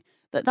 interesting.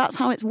 That's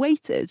how it's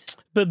weighted.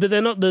 But they're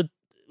not the...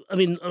 I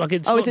mean,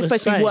 it's not is it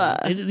supposed to be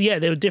work? Yeah,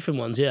 there were different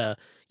ones, yeah.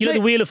 The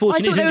Wheel of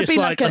Fortune isn't just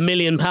like £1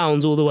 million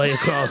all the way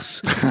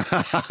across.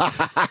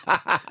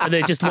 And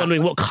they're just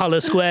wondering what colour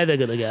square they're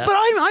going to get. But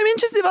I'm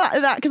interested about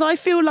that because I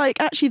feel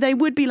like actually they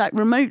would be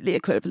remotely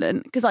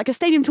equivalent, because a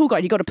stadium tour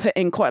guide, you've got to put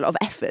in quite a lot of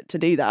effort to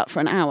do that for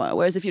an hour.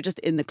 Whereas if you're just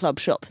in the club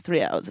shop for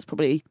 3 hours, it's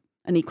probably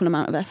an equal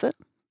amount of effort.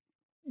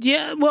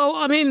 Yeah, well,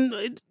 I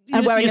mean...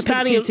 And wearing a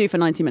pink tutu for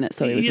 90 minutes,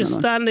 sorry. You're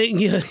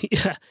standing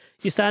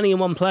in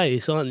one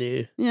place, aren't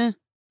you? Yeah,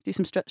 do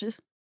some stretches.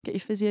 Get your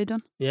physio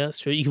done. Yeah, that's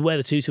true. You can wear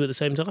the tutu at the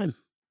same time.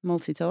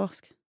 Multitask.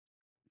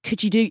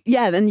 Could you do...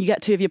 Yeah, then you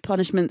get 2 of your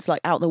punishments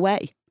out the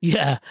way.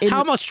 Yeah.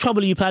 How much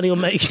trouble are you planning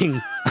on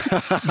making?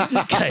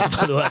 Okay,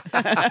 by the way.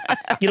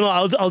 You know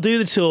what? I'll do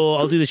the tour.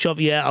 I'll do the shop.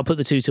 Yeah, I'll put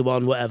the tutu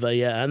on, whatever.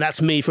 Yeah, and that's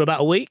me for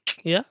about a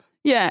week. Yeah?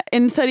 Yeah.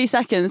 In 30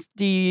 seconds,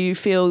 do you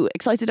feel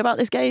excited about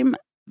this game,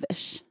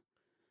 Vish?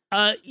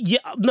 Yeah,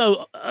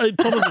 no,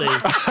 probably.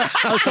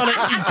 I was trying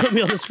to put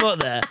me on the spot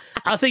there.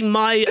 I think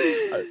my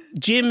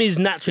Jim is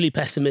naturally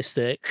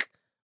pessimistic.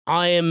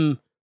 I am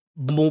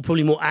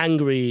probably more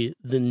angry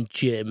than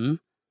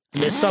Jim.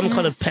 There's some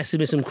kind of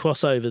pessimism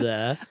crossover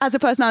there. As a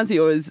personality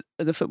or as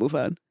a football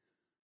fan?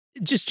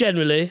 Just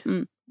generally.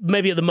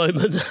 Maybe at the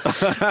moment.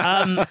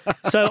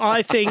 So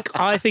I think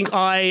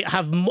I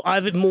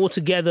have it more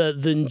together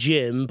than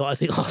Jim, but I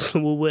think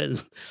Arsenal will win.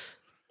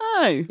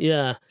 Oh.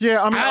 Yeah.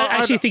 Yeah, I mean, I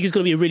actually think it's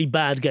going to be a really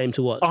bad game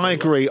to watch. I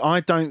agree.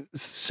 I don't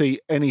see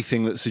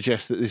anything that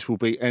suggests that this will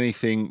be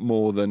anything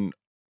more than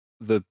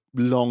the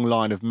long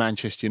line of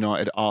Manchester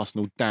United,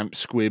 Arsenal damp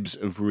squibs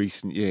of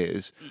recent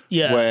years.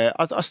 Yeah. Where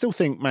I still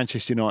think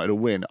Manchester United will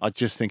win. I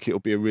just think it'll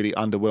be a really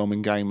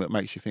underwhelming game that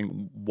makes you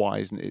think, why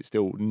isn't it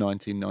still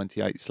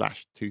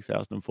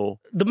 1998/2004?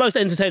 The most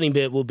entertaining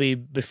bit will be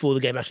before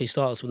the game actually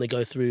starts, when they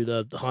go through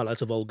the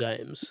highlights of old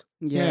games.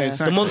 Yeah,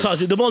 exactly. The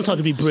montage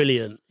will be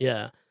brilliant.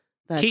 Yeah.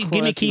 Give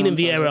me Keane and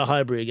Vieira montages. at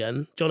Highbury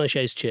again. John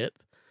O'Shea's chip.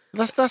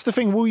 That's the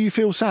thing. Will you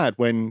feel sad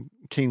when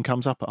Keane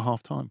comes up at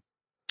half time?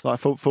 Like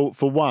for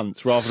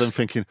once, rather than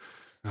thinking,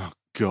 oh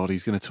God,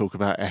 he's going to talk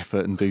about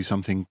effort and do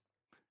something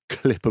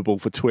clippable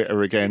for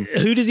Twitter again.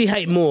 Who does he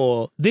hate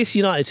more, this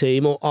United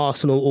team or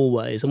Arsenal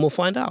always? And we'll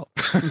find out.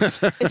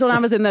 It's on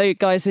Amazon though,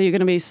 guys, so you're going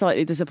to be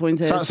slightly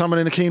disappointed. Someone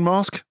in a Keane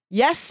mask?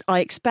 Yes,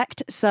 I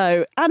expect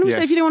so. And also,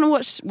 Yes. if you don't want to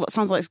watch what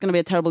sounds like it's going to be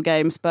a terrible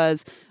game,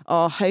 Spurs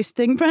are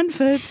hosting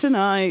Brentford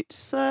tonight.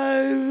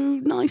 So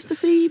nice to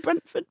see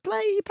Brentford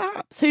play,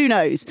 perhaps. Who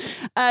knows?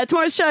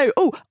 Tomorrow's show.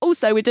 Oh,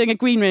 also, we're doing a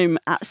green room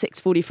at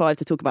 6:45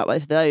 to talk about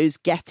both of those.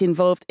 Get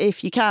involved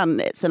if you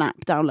can. It's an app.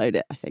 Download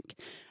it, I think.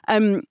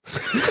 And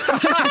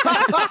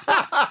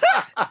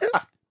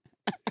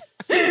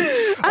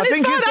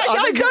it's fun, actually.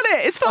 I've done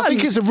it. It's fun. I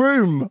think it's a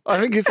room. I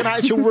think it's an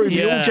actual room.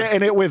 Yeah. You're all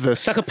getting it with us.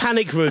 It's like a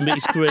panic room, but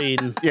it's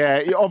green.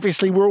 Yeah,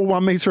 obviously we're all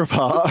 1 metre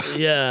apart.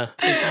 Yeah.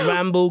 It's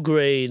Ramble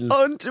Green.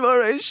 On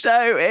tomorrow's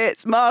show,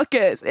 it's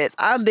Marcus, it's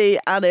Andy,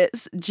 and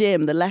it's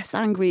Jim, the less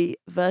angry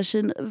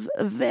version of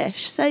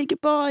Vish. Say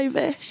goodbye,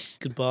 Vish.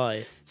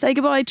 Goodbye. Say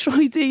goodbye,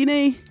 Troy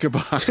Deeney.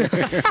 Goodbye.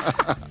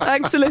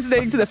 Thanks for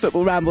listening to the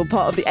Football Ramble,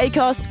 part of the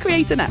Acast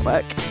Creator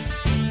Network.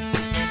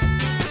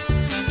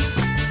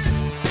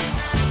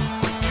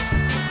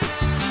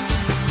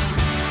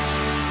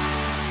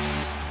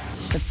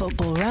 The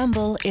Football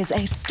Ramble is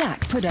a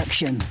Stack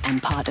production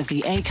and part of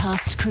the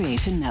Acast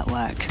Creator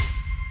Network.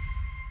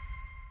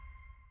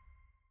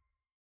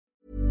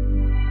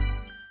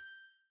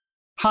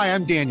 Hi,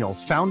 I'm Daniel,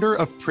 founder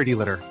of Pretty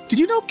Litter. Did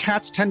you know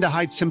cats tend to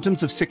hide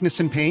symptoms of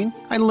sickness and pain?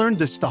 I learned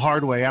this the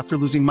hard way after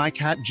losing my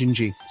cat,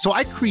 Gingy. So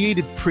I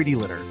created Pretty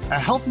Litter, a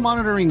health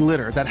monitoring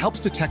litter that helps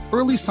detect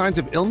early signs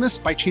of illness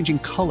by changing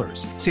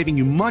colors, saving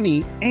you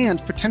money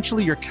and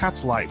potentially your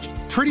cat's life.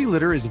 Pretty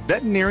Litter is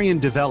veterinarian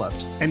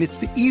developed, and it's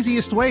the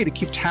easiest way to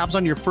keep tabs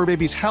on your fur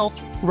baby's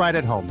health right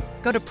at home.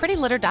 Go to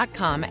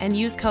prettylitter.com and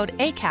use code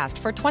ACAST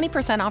for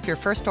 20% off your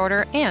first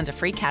order and a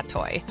free cat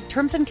toy.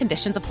 Terms and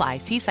conditions apply.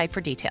 See site for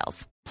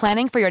details.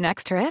 Planning for your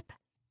next trip?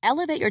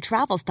 Elevate your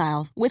travel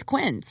style with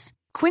Quince.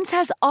 Quince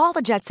has all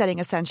the jet-setting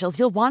essentials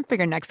you'll want for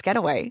your next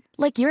getaway,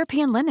 like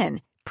European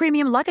linen,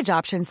 premium luggage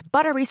options,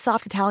 buttery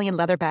soft Italian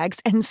leather bags,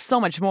 and so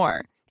much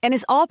more. And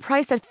is all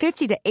priced at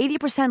 50 to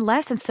 80%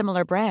 less than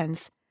similar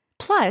brands.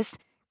 Plus,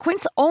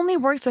 Quince only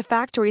works with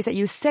factories that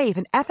use safe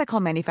and ethical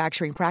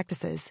manufacturing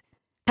practices.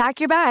 Pack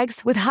your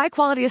bags with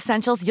high-quality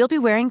essentials you'll be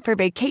wearing for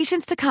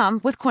vacations to come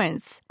with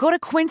Quince. Go to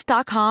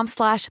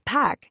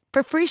quince.com/pack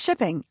for free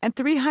shipping and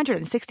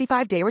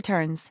 365-day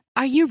returns.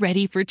 Are you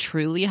ready for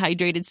truly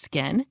hydrated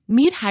skin?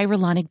 Meet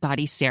Hyaluronic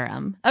Body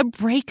Serum, a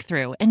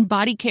breakthrough in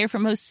body care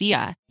from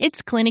Osea.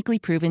 It's clinically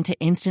proven to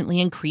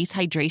instantly increase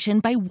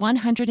hydration by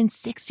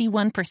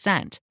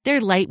 161%.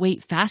 Their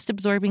lightweight,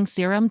 fast-absorbing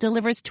serum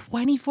delivers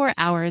 24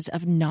 hours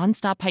of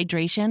nonstop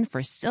hydration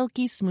for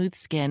silky smooth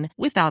skin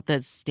without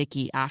the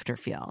sticky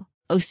afterfeel.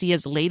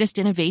 Osea's latest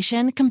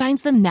innovation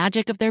combines the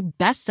magic of their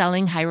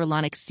best-selling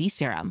Hyaluronic Sea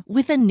Serum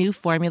with a new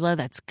formula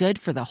that's good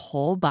for the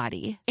whole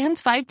body and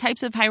 5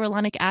 types of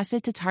hyaluronic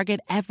acid to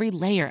target every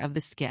layer of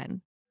the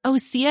skin.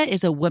 Osea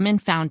is a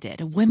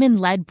women-founded,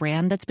 women-led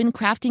brand that's been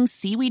crafting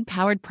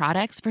seaweed-powered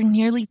products for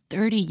nearly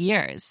 30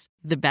 years.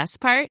 The best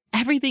part?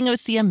 Everything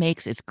Osea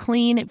makes is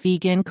clean,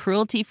 vegan,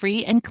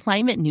 cruelty-free, and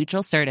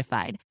climate-neutral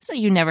certified, so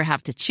you never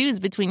have to choose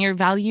between your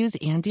values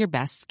and your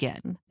best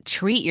skin.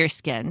 Treat your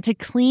skin to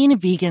clean,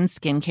 vegan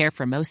skincare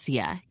from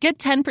Osea. Get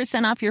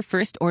 10% off your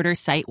first order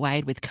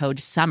site-wide with code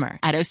SUMMER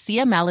at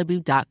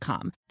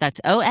OseaMalibu.com.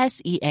 That's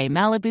OSEA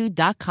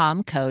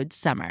Malibu.com, code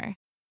SUMMER.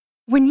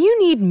 When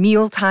you need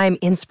mealtime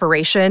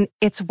inspiration,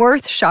 it's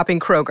worth shopping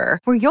Kroger,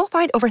 where you'll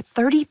find over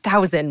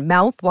 30,000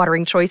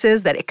 mouth-watering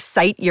choices that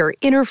excite your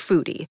inner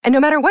foodie. And no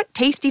matter what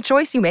tasty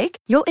choice you make,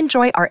 you'll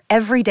enjoy our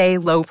everyday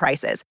low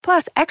prices,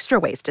 plus extra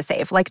ways to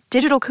save, like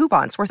digital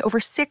coupons worth over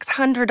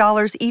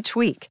 $600 each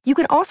week. You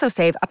can also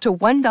save up to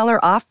 $1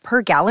 off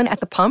per gallon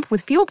at the pump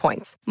with fuel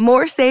points.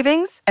 More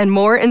savings and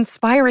more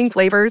inspiring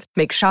flavors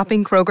make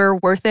shopping Kroger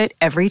worth it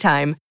every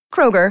time.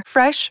 Kroger,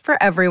 fresh for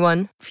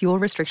everyone. Fuel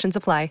restrictions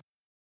apply.